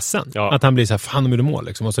att han är ledsen. Ja. Att han blir så här, fan de gjorde mål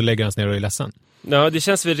liksom. Och så lägger han sig ner och är ledsen. Ja, det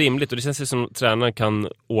känns väl rimligt och det känns som tränaren kan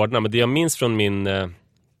ordna. Men det jag minns från min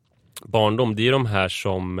barndom, det är de här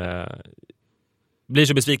som blir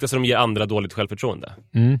så besvikna så de ger andra dåligt självförtroende.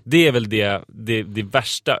 Det är väl det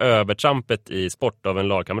värsta övertrampet i sport av en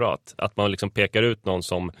lagkamrat. Att man liksom pekar ut någon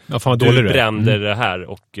som du brände det här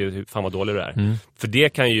och fan vad dålig du är. För det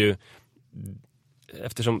kan ju,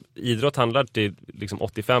 eftersom idrott handlar till liksom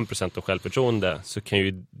 85% av självförtroende, så kan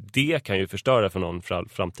ju förstöra för någon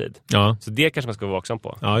framtid. Ja. Så det kanske man ska vara vaksam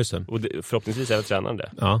på. Ja, just det. Och förhoppningsvis är det tränaren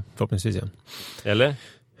det. Ja, förhoppningsvis ja. Eller?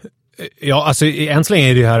 Ja, alltså än så länge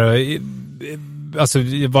är det här... Alltså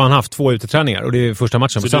var han haft 2 uteträningar och det är första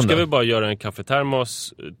matchen på söndag. Så du ska väl bara göra en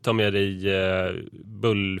kaffetermos, ta med dig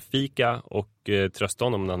bullfika och trösta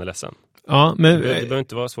honom när han är ledsen. Ja, men... Det behöver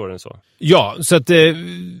inte vara svårare än så. Ja, så att...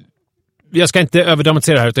 jag ska inte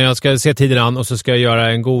överdramatisera det här, utan jag ska se tiden an och så ska jag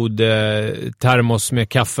göra en god termos med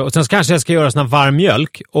kaffe. Och sen kanske jag ska göra sån här varm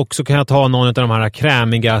mjölk och så kan jag ta någon av de här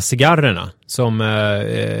krämiga cigarrerna som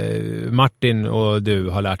Martin och du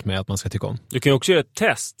har lärt mig att man ska tycka om. Du kan ju också göra ett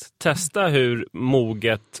test. Testa hur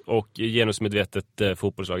moget och genusmedvetet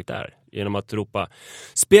fotbollslaget är. Genom att ropa,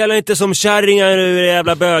 spela inte som kärringar nu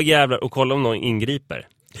jävla bögjävlar, och kolla om någon ingriper.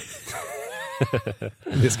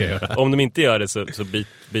 Det ska jag göra. Om de inte gör det så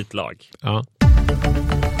byt lag. Ja.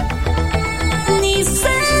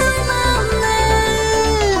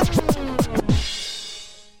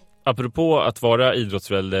 Apropå att vara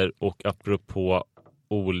idrottsförälder och apropå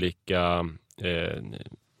olika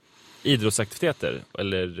idrottsaktiviteter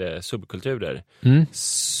eller subkulturer,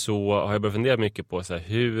 så har jag börjat fundera mycket på så här,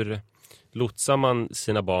 hur lotsar man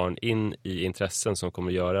sina barn in i intressen som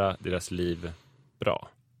kommer göra deras liv bra.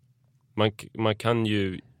 Man kan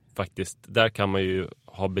ju faktiskt, där kan man ju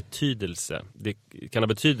ha betydelse. Det kan ha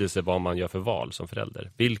betydelse vad man gör för val som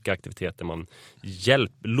förälder. Vilka aktiviteter man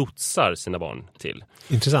lotsar sina barn till.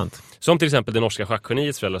 Intressant. Som till exempel det norska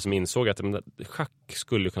schackgeniets föräldrar som insåg att schack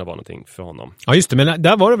skulle kunna vara någonting för honom. Ja just det, men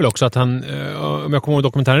där var det väl också att han, om jag kommer ihåg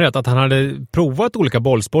dokumentären rätt, att han hade provat olika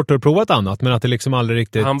bollsporter och provat annat, men att det liksom aldrig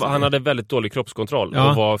riktigt... Han hade väldigt dålig kroppskontroll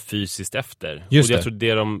och var fysiskt efter. Just och jag tror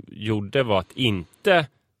det de gjorde var att inte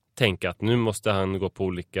tänka att nu måste han gå på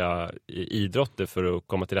olika idrotter för att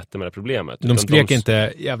komma till rätta med det problemet. De skrek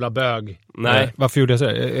inte jävla bög. Nej. Varför gjorde jag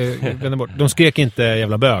så? De skrek inte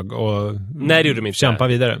jävla bög och nej, det gjorde de inte. Kämpa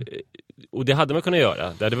vidare. Och det hade man kunnat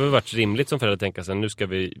göra. Det hade väl varit rimligt som förälder att tänka sig, nu ska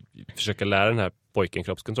vi försöka lära den här pojken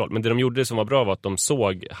kroppskontroll. Men det de gjorde som var bra var att de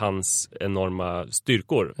såg hans enorma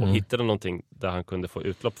styrkor och hittade någonting där han kunde få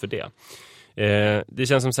utlopp för det. Det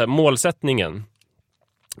känns som så här, målsättningen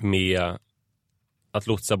med att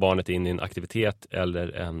lotsa barnet in i en aktivitet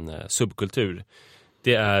eller en subkultur,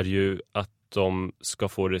 det är ju att de ska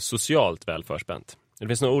få det socialt väl förspänt. Det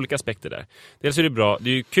finns några olika aspekter där. Dels är det bra, det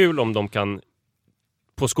är ju kul om de kan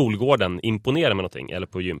på skolgården imponera med någonting, eller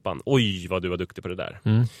på gympan. Oj, vad du var duktig på det där.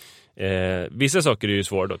 Vissa saker är ju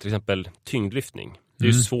svåra då, till exempel tyngdlyftning. Det är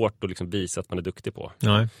ju svårt att liksom visa att man är duktig på.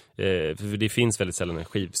 För det finns väldigt sällan en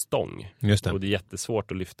skivstång. Just det. Och det är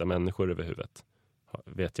jättesvårt att lyfta människor över huvudet.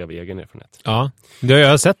 Vet jag av egen erfarenhet. Ja, jag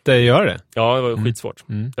har sett dig göra det. Ja, det var skitsvårt.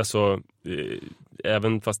 Alltså,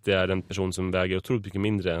 även fast det är en person som väger otroligt mycket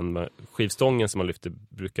mindre än skivstången som man lyfter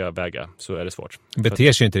brukar väga, så är det svårt.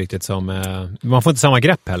 Beter sig inte riktigt som... man får inte samma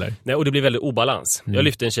grepp heller. Nej, och det blir väldigt obalans. Jag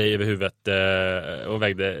lyfte en tjej över huvudet och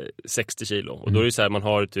vägde 60 kilo. Och då är det så här, man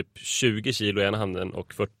har typ 20 kilo i ena handen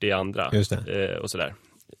och 40 i andra. Just det. Och sådär.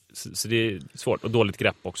 Så det är svårt. Och dåligt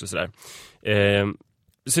grepp också sådär.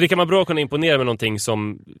 Så det kan vara bra att kunna imponera med någonting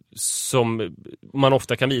som man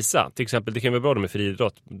ofta kan visa. Till exempel, det kan vara bra med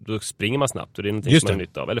friidrott. Då springer man snabbt och det är någonting som man har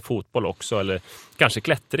nytta av. Eller fotboll också, eller kanske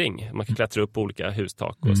klättring. Man kan klättra upp på olika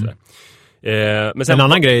hustak och sådär. Men sen, en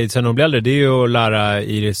annan grej sen hon blir äldre, det är ju att lära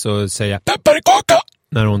Iris att säga pepparkaka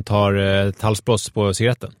när hon tar ett halsblås på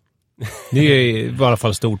cigaretten. Det är i alla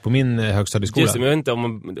fall stort på min högstadieskola. Just det, men jag vet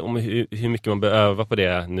inte om hur mycket man behöver öva på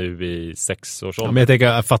det nu i 6 års ålder. Ja, men jag tänker,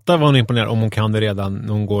 jag fattar vad hon imponerar om hon kan det redan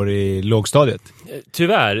när hon går i lågstadiet.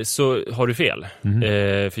 Tyvärr så har du fel.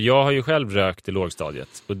 För jag har ju själv rökt i lågstadiet.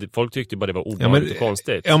 Och folk tyckte bara det var ovanligt och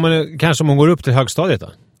konstigt. Ja, men kanske om hon går upp till högstadiet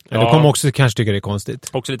då? Eller kommer också kanske tycka det är konstigt.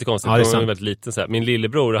 Också lite konstigt. Ja, det är sant. Väldigt liten, så här. Min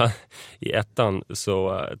lillebror i 1:an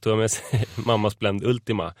så tog jag med sig mammas Blend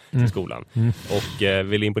Ultima till skolan. Och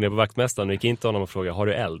ville imponera på vaktmästaren och gick in till honom och frågade, har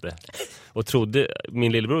du eld? Och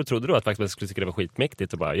min lillebror trodde då att faktiskt jag skulle tycka det var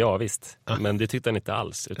skitmäktigt och bara, ja visst. Men det tyckte han inte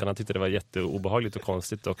alls, utan han tyckte det var jätteobehagligt och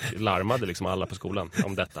konstigt och larmade liksom alla på skolan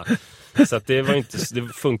om detta. Så att det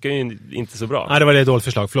funkar ju inte så bra. Nej, det var ett dåligt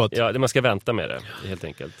förslag, förlåt. Ja, man ska vänta med det, helt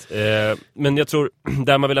enkelt. Men jag tror,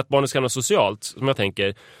 där man vill att barnet ska hamna socialt, som jag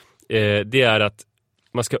tänker, det är att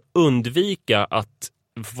man ska undvika att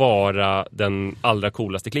vara den allra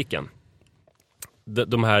coolaste klicken.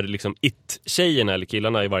 De här liksom it-tjejerna eller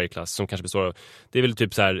killarna i varje klass som kanske består av, det är väl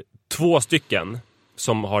typ så här 2 stycken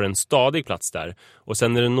som har en stadig plats där, och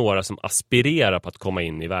sen är det några som aspirerar på att komma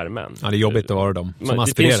in i värmen. Ja, det är jobbigt att vara dem som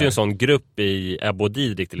aspirerar. Det finns ju en sån grupp i Ebba och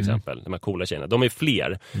Didrik till exempel, de här coola tjejerna. De är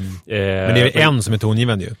fler. Men det är en som är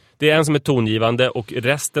tongivande ju. Det är en som är tongivande och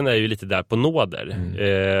resten är ju lite där på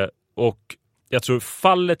nåder. Och jag tror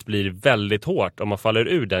fallet blir väldigt hårt om man faller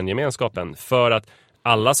ur den gemenskapen, för att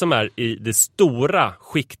alla som är i det stora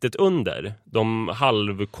skiktet under, de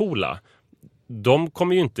halvcoola, de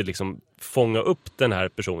kommer ju inte liksom fånga upp den här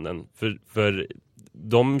personen, för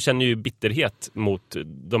de känner ju bitterhet mot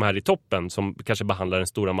de här i toppen som kanske behandlar den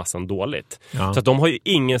stora massan dåligt. Ja. Så att de har ju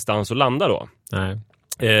ingenstans att landa då. Nej.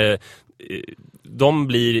 De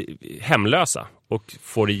blir hemlösa och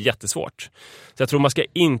får det jättesvårt. Så jag tror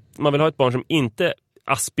man vill ha ett barn som inte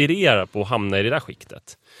aspirerar på att hamna i det där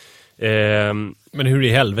skiktet. Men hur i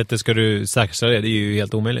helvete ska du säkerställa det? Det är ju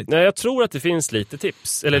helt omöjligt. Nej, jag tror att det finns lite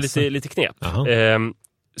tips, eller lite knep.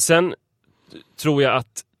 Sen tror jag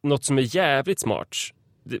att något som är jävligt smart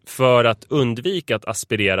för att undvika att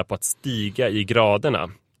aspirera på att stiga i graderna,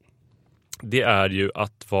 det är ju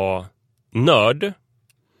att vara nörd,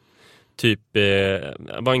 typ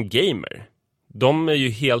vara en gamer. De är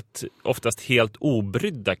ju oftast helt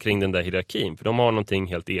obrydda kring den där hierarkin, för de har någonting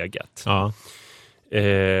helt eget. Ja.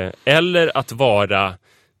 Eller att vara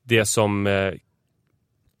det som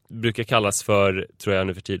brukar kallas för, tror jag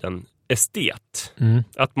nu för tiden, estet.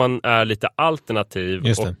 Att man är lite alternativ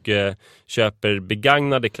och köper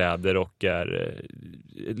begagnade kläder och är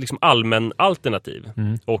liksom allmän alternativ.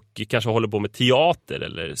 Och kanske håller på med teater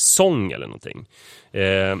eller sång eller någonting.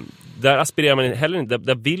 Där aspirerar man heller inte,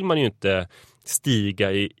 där vill man ju inte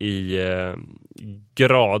stiga i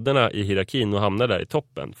graderna i hierarkin och hamna där i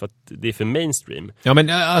toppen, för att det är för mainstream. Ja, men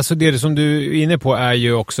alltså det som du är inne på är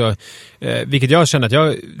ju också, vilket jag känner att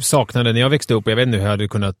jag saknade när jag växte upp, och jag vet inte hur jag hade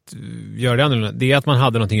kunnat göra det annorlunda, det är att man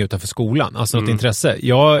hade någonting utanför skolan, alltså något intresse.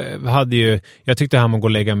 Jag tyckte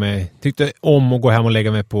om att gå hem och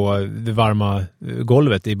lägga mig på det varma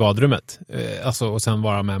golvet i badrummet, alltså, och sen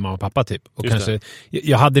vara med mamma och pappa typ. Och kanske,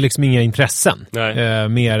 jag hade liksom inga intressen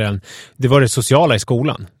mer än, det var det sociala i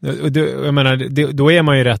skolan. Jag menar, då är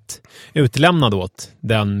man ju rätt utlämnad åt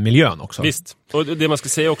den miljön också. Visst, och det man ska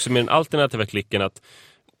säga också med den alternativa klicken, att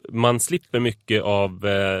man slipper mycket av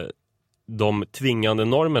de tvingande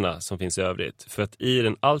normerna som finns i övrigt. För att i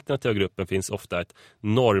den alternativa gruppen finns ofta ett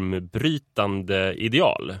normbrytande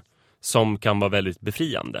ideal som kan vara väldigt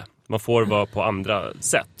befriande. Man får vara på andra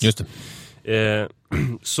sätt. Just det.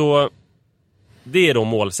 Så det är då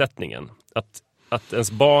målsättningen. Att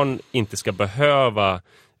ens barn inte ska behöva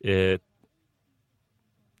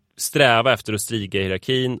sträva efter att stiga i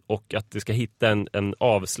hierarkin, och att det ska hitta en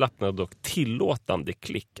avslappnad och tillåtande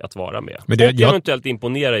klick att vara med. Men och eventuellt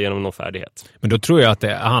imponera genom någon färdighet. Men då tror jag att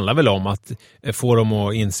det handlar väl om att få dem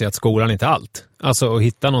att inse att skolan inte är allt. Alltså att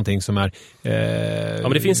hitta någonting som är ja,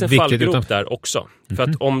 men det finns en fallgrop där också. För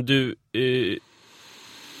att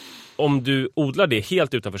om du odlar det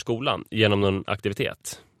helt utanför skolan genom någon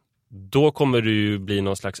aktivitet, då kommer du bli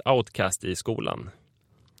någon slags outcast i skolan.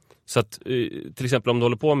 Så att till exempel om du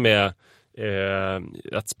håller på med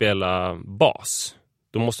att spela bas,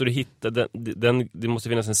 då måste du hitta det måste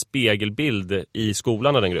finnas en spegelbild i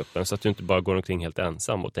skolan av den gruppen, så att du inte bara går omkring helt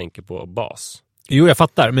ensam och tänker på bas. Jo, jag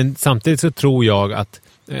fattar, men samtidigt så tror jag att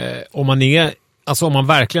om man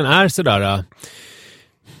verkligen är sådär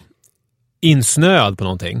insnöad på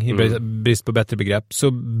någonting, i brist på bättre begrepp,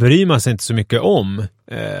 så bryr man sig inte så mycket om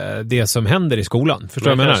det som händer i skolan.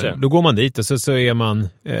 Förstår du vad jag menar? Då går man dit och så är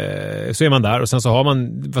man där, och sen så har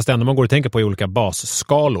man, fast ändå man går och tänker på i olika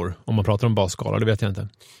basskalor, om man pratar om basskalor, det vet jag inte.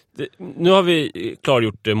 Nu har vi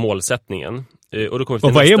klargjort målsättningen. Och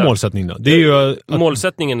vad är målsättningen då? Det är ju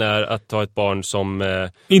målsättningen är att ha ett barn som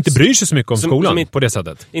inte bryr sig så mycket om skolan på det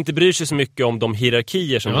sättet. Inte bryr sig så mycket om de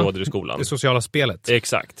hierarkier som råder i skolan. Det sociala spelet.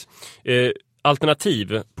 Exakt.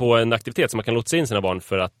 Alternativ på en aktivitet som man kan lotsa in sina barn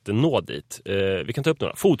för att nå dit. Vi kan ta upp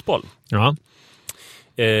några. Fotboll. Ja.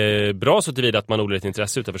 Bra så tillvida att man odlar ett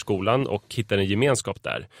intresse utanför skolan och hittar en gemenskap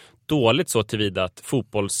där. Dåligt så tillvida att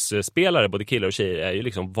fotbollsspelare, både killar och tjejer, är ju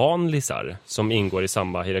liksom vanlisar som ingår i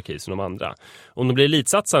samma hierarki som de andra. Om de blir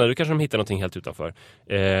elitsatsande, då kanske de hittar någonting helt utanför.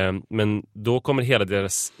 Men då kommer hela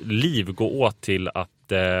deras liv gå åt till att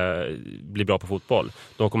bli bra på fotboll.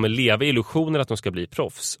 De kommer leva i illusionen att de ska bli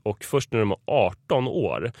proffs. Och först när de är 18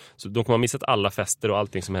 år, så de kommer ha missat alla fester och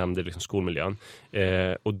allting som händer i liksom skolmiljön.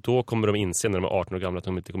 Och då kommer de inse när de är 18 år gamla att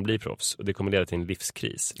de inte kommer bli proffs. Och det kommer leda till en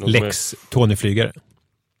livskris. Lex Tony Flygare.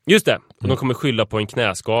 Just det, och de kommer skylla på en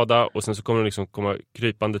knäskada och sen så kommer de liksom komma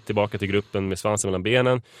krypande tillbaka till gruppen med svansen mellan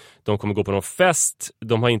benen. De kommer gå på någon fest.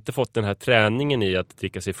 De har inte fått den här träningen i att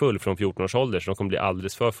dricka sig full från 14 års ålder, så de kommer bli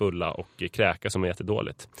alldeles för fulla och kräka som är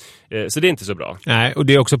jättedåligt. Så det är inte så bra. Nej, och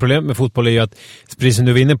det är också problem med fotboll är ju att, precis som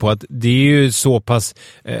du var inne på, att det är ju så pass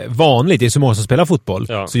vanligt. Det är så många som spelar fotboll.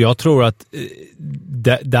 Ja. Så jag tror att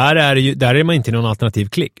där är man inte någon alternativ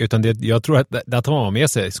klick, utan jag tror att där tar man med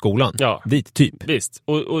sig skolan. Ja. Dit, typ. Visst,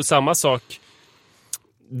 och samma sak,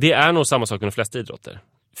 det är nog samma sak med de flesta idrotter.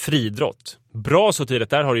 Friidrott. Bra så tidigt,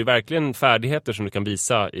 där har du ju verkligen färdigheter som du kan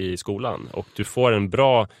visa i skolan. Och du får en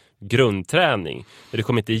bra grundträning. Men det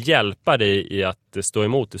kommer inte hjälpa dig i att stå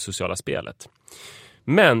emot det sociala spelet.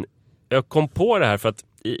 Men jag kom på det här för att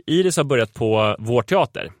Iris har börjat på vår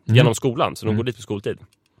teater genom skolan. Så de går dit på skoltid.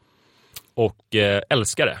 Och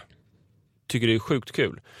älskar det. Tycker det är sjukt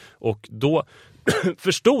kul. Och då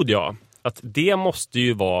förstod jag att det måste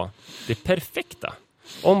ju vara det perfekta.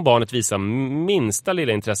 Om barnet visar minsta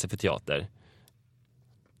lilla intresse för teater,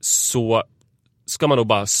 så ska man då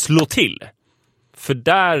bara slå till. För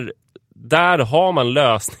där har man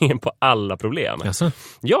lösningen på alla problem. Jaså?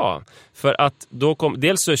 Ja, för att då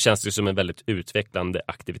dels så känns det som en väldigt utvecklande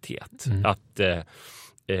aktivitet. Att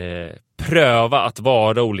pröva att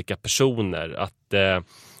vara olika personer. Att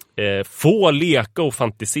få leka och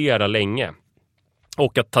fantisera länge.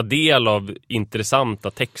 Och att ta del av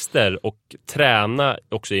intressanta texter och träna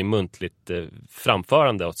också i muntligt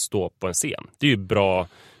framförande och att stå på en scen. Det är ju bra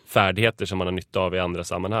färdigheter som man har nytta av i andra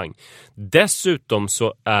sammanhang. Dessutom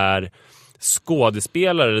så är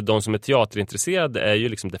skådespelare, de som är teaterintresserade, är ju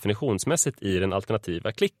liksom definitionsmässigt i den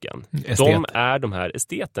alternativa klicken. De är de här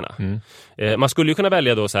esteterna. Man skulle ju kunna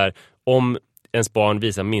välja då så här, om ens barn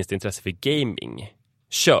visar minst intresse för gaming,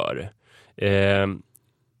 kör.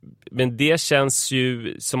 Men det känns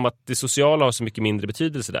ju som att det sociala har så mycket mindre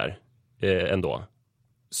betydelse där ändå.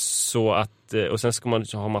 Så att, och sen ska man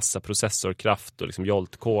ha massa processorkraft och liksom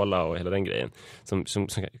joltkola och hela den grejen som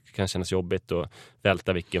kan kännas jobbigt och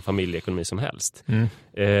välta vilken familjeekonomi som helst.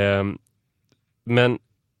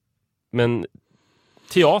 Men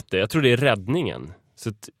teater, jag tror det är räddningen. Så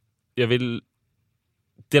att jag vill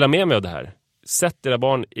dela med mig av det här. Sätt era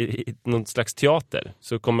barn i någon slags teater,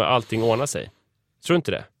 så kommer allting ordna sig. Tror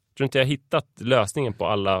inte det? Tror inte jag har hittat lösningen på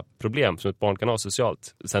alla problem som ett barn kan ha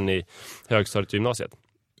socialt sen i högstadiet och gymnasiet?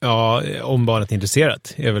 Ja, om barnet är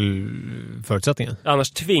intresserat är väl förutsättningen.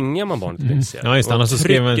 Annars tvingar man barnet att bli intresserat. Ja, just det. Annars så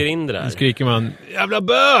trycker in det där. Skriker man, jävla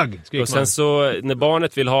bög! Och sen så, när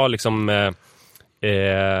barnet vill ha liksom...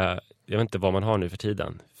 jag vet inte vad man har nu för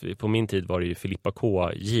tiden. På min tid var det ju Filippa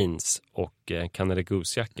K jeans och Canada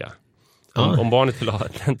Goose-jacka. Om barnet vill ha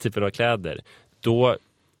den typen av kläder, då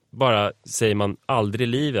bara säger man aldrig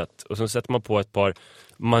i livet. Och så sätter man på ett par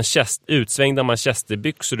utsvängda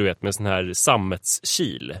manchesterbyxor, du vet, med sån här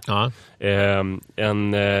sammetskil.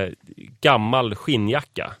 En gammal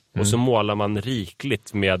skinnjacka. Och så målar man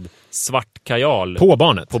rikligt med svart kajal på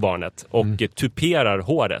barnet och tuperar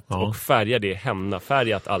håret och färgar det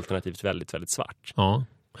hennafärgat, alternativt väldigt, väldigt svart. Ja.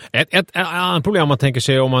 Ett annat problem man tänker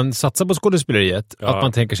sig om man satsar på skådespeleriet, att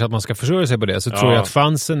man tänker sig att man ska försörja sig på det, så tror jag att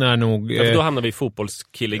chansen är nog... Ja, för då hamnar vi i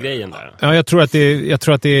fotbollskillegrejen där. Ja, jag tror att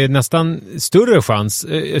det är nästan större chans.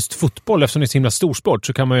 Just fotboll, eftersom det är så himla stor sport,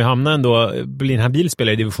 så kan man ju hamna ändå, bli en habil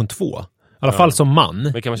spelare i division 2. I alla fall som man.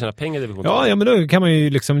 Men kan man tjäna pengar i division 2? Ja, men då kan man ju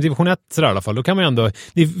liksom, division 1 sådär, i alla fall, då kan man ju ändå,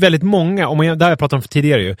 det är väldigt många, det har jag pratat om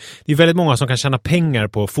tidigare ju, det är väldigt många som kan tjäna pengar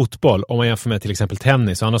på fotboll om man jämför med till exempel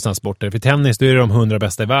tennis och andra sådana sporter. För tennis, då är det de 100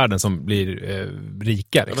 bästa i världen som blir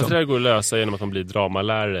rika. Liksom. Jag tror det går att lösa genom att man blir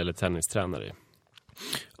dramalärare eller tennistränare.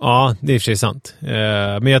 Ja, det är i och för sig sant.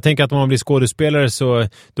 Men jag tänker att om man blir skådespelare, så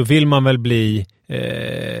då vill man väl bli...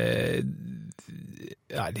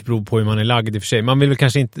 det beror på hur man är lagd i och för sig. Man vill väl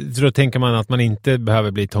kanske inte... Då tänker man att man inte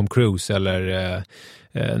behöver bli Tom Cruise eller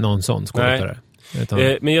någon sån skådespelare.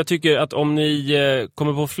 Men jag tycker att om ni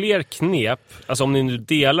kommer på fler knep, alltså om ni nu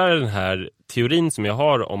delar den här teorin som jag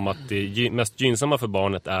har om att det mest gynnsamma för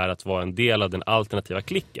barnet är att vara en del av den alternativa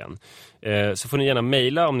klicken, så får ni gärna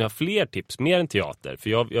mejla om ni har fler tips, mer än teater. För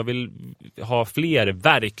jag vill ha fler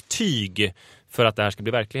verktyg för att det här ska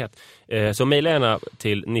bli verklighet. Så mejla gärna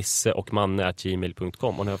till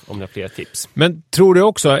nisseochmanne@gmail.com om ni har fler tips. Men tror du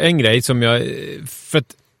också en grej som jag... För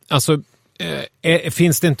att, alltså,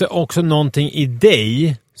 finns det inte också någonting i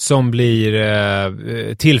dig som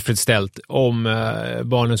blir tillfredsställt om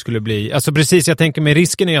barnen skulle bli... Alltså precis, jag tänker mig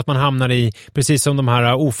risken är att man hamnar i, precis som de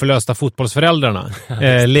här oförlösta fotbollsföräldrarna,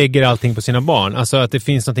 lägger allting på sina barn. Alltså att det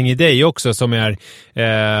finns någonting i dig också som är...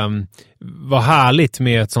 vad härligt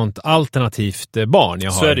med ett sånt alternativt barn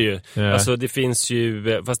jag har. Så är det ju. Alltså det finns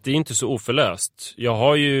ju, fast det är inte så oförlöst. Jag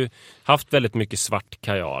har ju haft väldigt mycket svart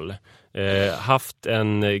kajal. Haft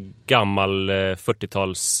en gammal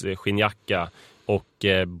 40-tals skinnjacka och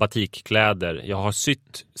batikkläder. Jag har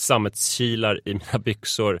sytt sammetskilar i mina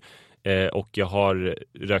byxor och jag har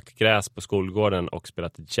rökt gräs på skolgården och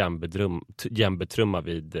spelat djembetrumma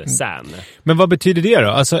vid Sän. Men vad betyder det då?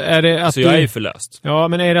 Alltså är det att så jag är ju förlöst. Ja,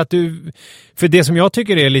 men är det att du... För det som jag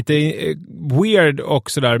tycker är lite weird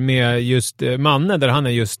och sådär med just Manne, där han är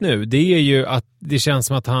just nu, det är ju att det känns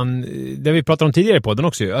som att han, det vi pratade om tidigare i podden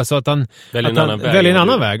också ju, alltså att han väljer en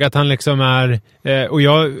annan väg, att han liksom är,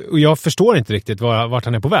 och jag förstår inte riktigt vart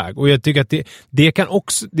han är på väg, och jag tycker att det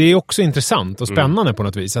är också intressant och spännande på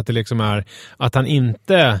något vis, att det liksom är, att han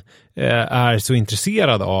inte är så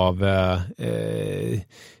intresserad av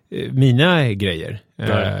mina grejer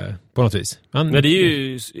på något vis. Nej, det är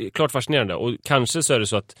ju klart fascinerande, och kanske så är det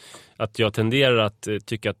så att jag tenderar att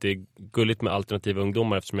tycka att det är gulligt med alternativa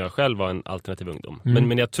ungdomar eftersom jag själv var en alternativ ungdom.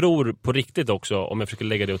 Men jag tror på riktigt också, om jag försöker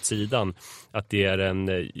lägga det åt sidan, att det är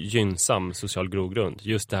en gynnsam social grogrund.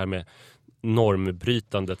 Just det här med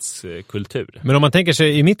normbrytandets kultur. Men om man tänker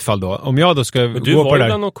sig i mitt fall då, om jag då ska gå på det där... Du var ju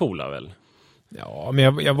bland de coola väl? Ja,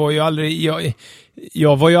 men jag var ju aldrig...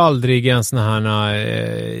 Jag var ju aldrig en sån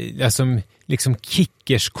här... alltså, liksom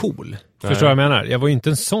kickers cool. Förstår vad jag menar? Jag var ju inte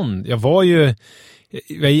en sån... Jag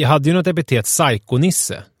hade ju något epitet,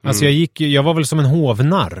 psykonisse. Alltså jag var väl som en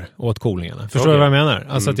hovnarr åt coolningarna. Förstår du vad jag menar?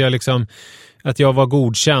 Alltså att jag liksom... Att jag var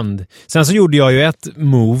godkänd. Sen så gjorde jag ju ett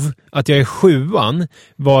move, att jag i 7:an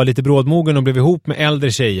var lite brådmogen och blev ihop med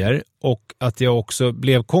äldre tjejer, och att jag också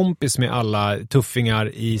blev kompis med alla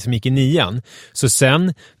tuffingar som gick i 9:an. Så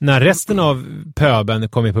sen när resten av pöben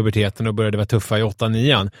kom i puberteten och började vara tuffa i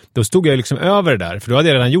 8-9:an, då stod jag liksom över det där, för då hade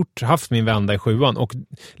jag redan haft min vända i 7:an och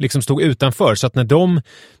liksom stod utanför, så att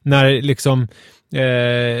när liksom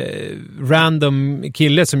random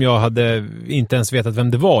kille som jag hade inte ens vetat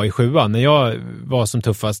vem det var i 7:an, när jag var som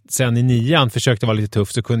tuffast, sen i 9:an försökte vara lite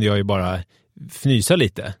tuff, så kunde jag ju bara fnysa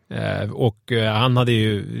lite, och han hade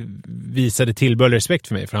ju visade tillbörlig respekt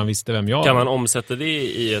för mig, för han visste vem jag. Kan man omsätta det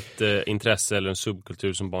i ett intresse eller en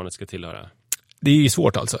subkultur som barnet ska tillhöra? Det är ju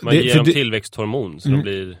svårt alltså. Man ger dem tillväxthormon så de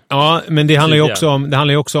blir... Ja, men det handlar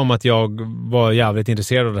ju också om att jag var jävligt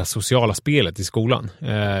intresserad av det sociala spelet i skolan.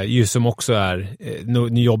 Just som också är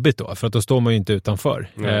jobbigt då, för att då står man ju inte utanför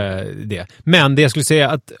det. Men det jag skulle säga,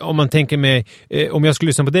 att om man tänker mig, om jag skulle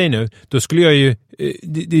lyssna på dig nu, då skulle jag ju...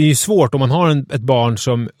 Det är ju svårt om man har ett barn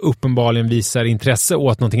som uppenbarligen visar intresse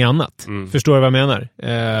åt någonting annat. Förstår du vad jag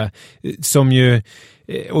menar? Som ju...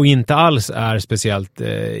 och inte alls är speciellt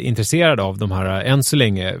intresserad av de här än så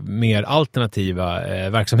länge mer alternativa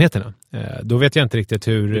verksamheterna. Då vet jag inte riktigt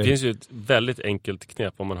hur... Det finns ju ett väldigt enkelt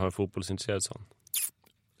knep om man har en fotbollsintresserad son.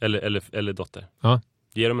 Eller dotter. Ja.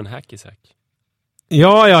 Ge dem en hacky-sack.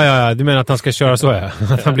 Ja. Du menar att han ska köra så, ja.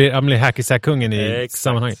 Att han blir hacky-sack-kungen i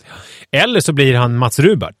sammanhanget. Eller så blir han Mats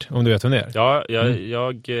Rubart, om du vet vem det är. Ja,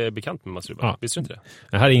 jag är bekant med Mats Rubart. Ja. Visste du inte det?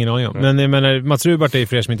 Det här är ingen aning om. Men jag menar, Mats Rubart är,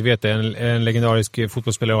 för er som inte vet det, en legendarisk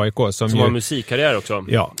fotbollsspelare i AIK. Som har musikkarriär också.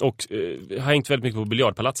 Ja. Och har hängt väldigt mycket på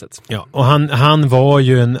biljardpalatset. Ja, och han var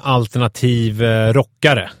ju en alternativ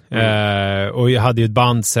rockare. Och jag hade ju ett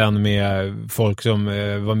band sen med folk som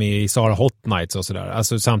var med i Sara Hot Nights och sådär.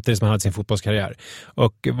 Alltså samtidigt som han hade sin fotbollskarriär.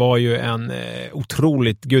 Och var ju en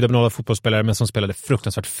otroligt gudabenådad fotbollsspelare, men som spelade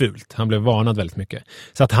fruktansvärt fult. Han blev varnad väldigt mycket.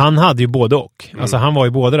 Så att han hade ju både och. Alltså han var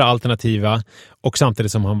ju både det alternativa och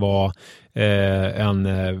samtidigt som han var en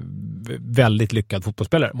väldigt lyckad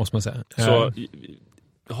fotbollsspelare, måste man säga. Så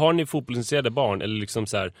har ni fotbollsintresserade barn eller liksom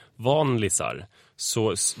så här vanlisar,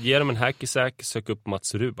 så ge dem en hacky-sack, sök upp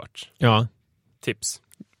Mats Rubart. Ja. Tips.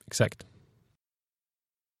 Exakt.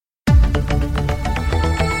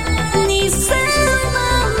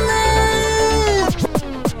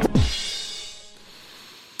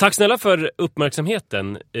 Tack snälla för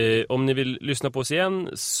uppmärksamheten. Om ni vill lyssna på oss igen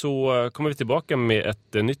så kommer vi tillbaka med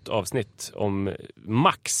ett nytt avsnitt om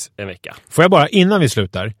max en vecka. Får jag bara, innan vi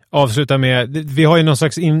slutar, avsluta med, vi har ju någon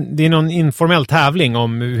slags, det är någon informell tävling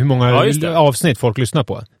om hur många avsnitt folk lyssnar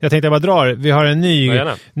på. Jag tänkte jag bara drar, vi har en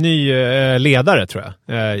ny ledare tror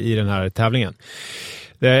jag i den här tävlingen.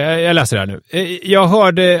 Jag läser det här nu. Jag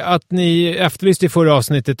hörde att ni efterlyste i förra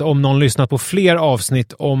avsnittet om någon lyssnat på fler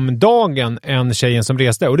avsnitt om dagen än Tjejen som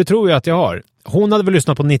reste. Och det tror jag att jag har. Hon hade väl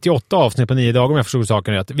lyssnat på 98 avsnitt på 9 dagar om jag förstod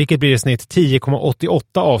saken rätt. Vilket blir i snitt 10,88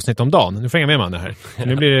 avsnitt om dagen. Nu får jag med man det här.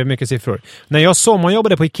 Nu blir det mycket siffror. När jag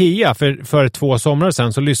sommarjobbade på Ikea för 2 somrar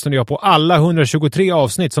sedan så lyssnade jag på alla 123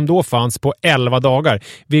 avsnitt som då fanns på 11 dagar.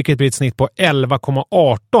 Vilket blir ett snitt på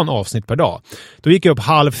 11,18 avsnitt per dag. Då gick jag upp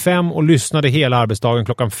 4:30 och lyssnade hela arbetsdagen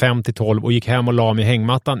klockan 5 till 12 och gick hem och la mig i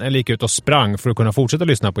hängmattan eller gick ut och sprang för att kunna fortsätta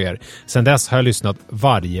lyssna på er. Sen dess har jag lyssnat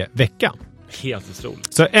varje vecka. Helt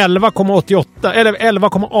otroligt. Så 11,88 eller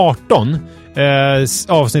 11,18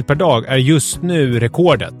 avsnitt per dag är just nu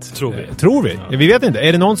rekordet. Tror vi? Ja. Vi vet inte.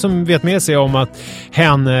 Är det någon som vet med sig om att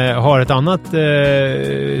hen har ett annat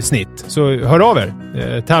snitt? Så hör av er.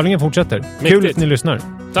 Tävlingen fortsätter. Mäktigt. Kul att ni lyssnar.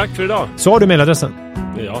 Tack för idag. Så har du mailadressen?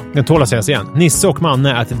 Ja. Den tål att sägas igen.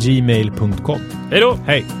 nisseochmanne@gmail.com. Hej då.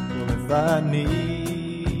 Hej.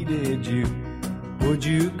 Would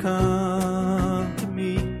you come to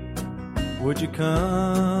me? Would you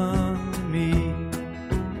come to me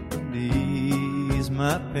and ease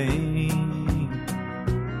my pain?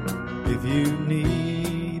 If you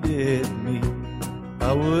needed me,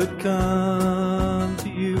 I would come to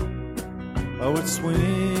you. I would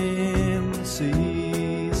swim the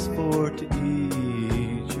seas for to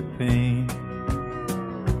ease your pain.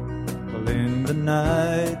 Well, in the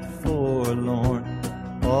night forlorn,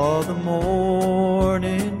 all the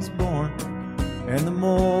morning's born, and the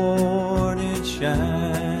morning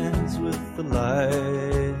shines with the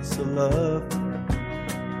lights of love,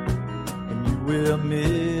 and you will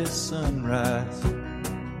miss sunrise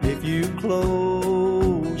if you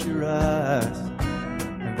close your eyes,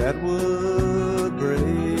 and that would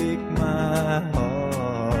break my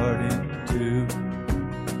heart in two.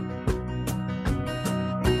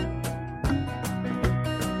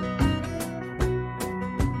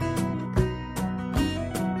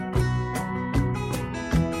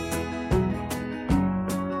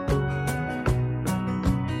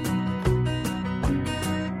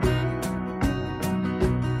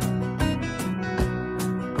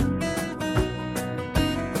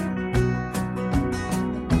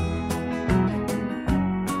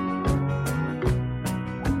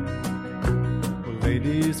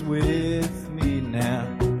 With me now,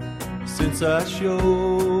 since I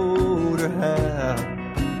showed her how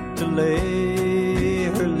to lay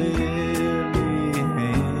her lily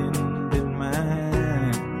hand in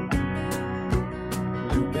mine.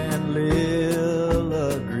 Luke and Lil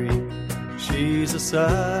agree she's a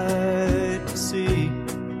sight to see,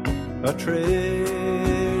 a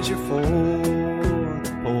treasure for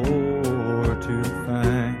the poor to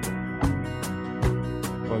find.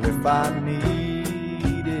 Well, if I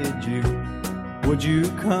needed you, would you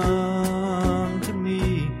come to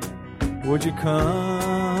me? Would you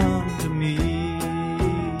come to me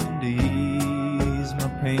and ease my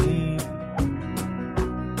pain?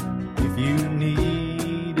 If you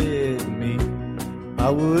needed me, I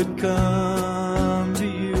would come to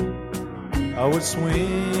you. I would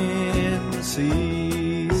swim the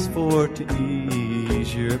seas for to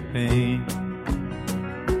ease your pain.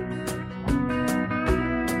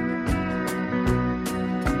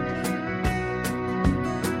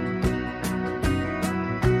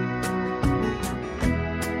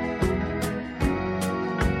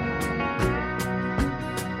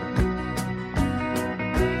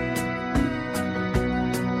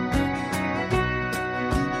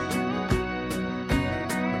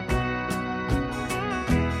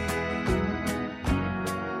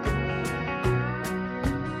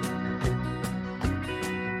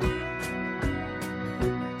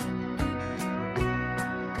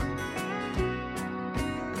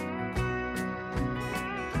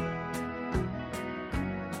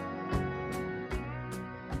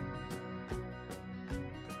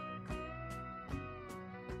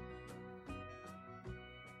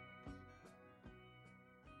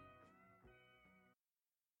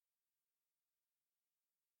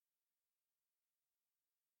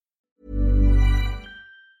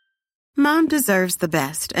 Mom deserves the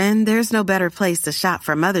best, and there's no better place to shop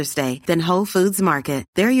for Mother's Day than Whole Foods Market.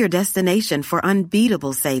 They're your destination for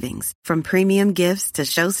unbeatable savings, from premium gifts to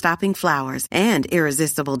show-stopping flowers and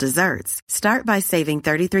irresistible desserts. Start by saving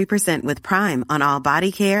 33% with Prime on all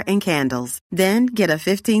body care and candles. Then get a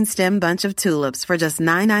 15-stem bunch of tulips for just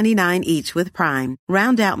 $9.99 each with Prime.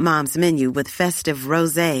 Round out Mom's menu with festive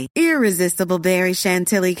rosé, irresistible berry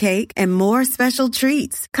chantilly cake, and more special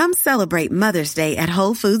treats. Come celebrate Mother's Day at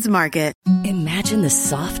Whole Foods Market. Imagine the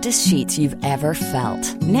softest sheets you've ever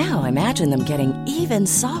felt. Now imagine them getting even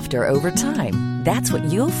softer over time. That's what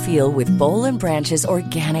you'll feel with Boll & Branch's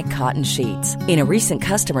organic cotton sheets. In a recent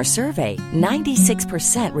customer survey,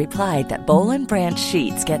 96% replied that Boll & Branch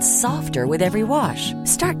sheets get softer with every wash.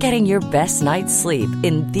 Start getting your best night's sleep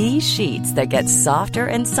in these sheets that get softer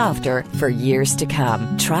and softer for years to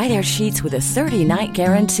come. Try their sheets with a 30-night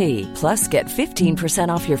guarantee. Plus, get 15%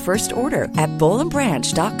 off your first order at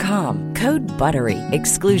bollandbranch.com. Code BUTTERY.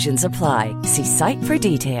 Exclusions apply. See site for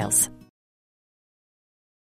details.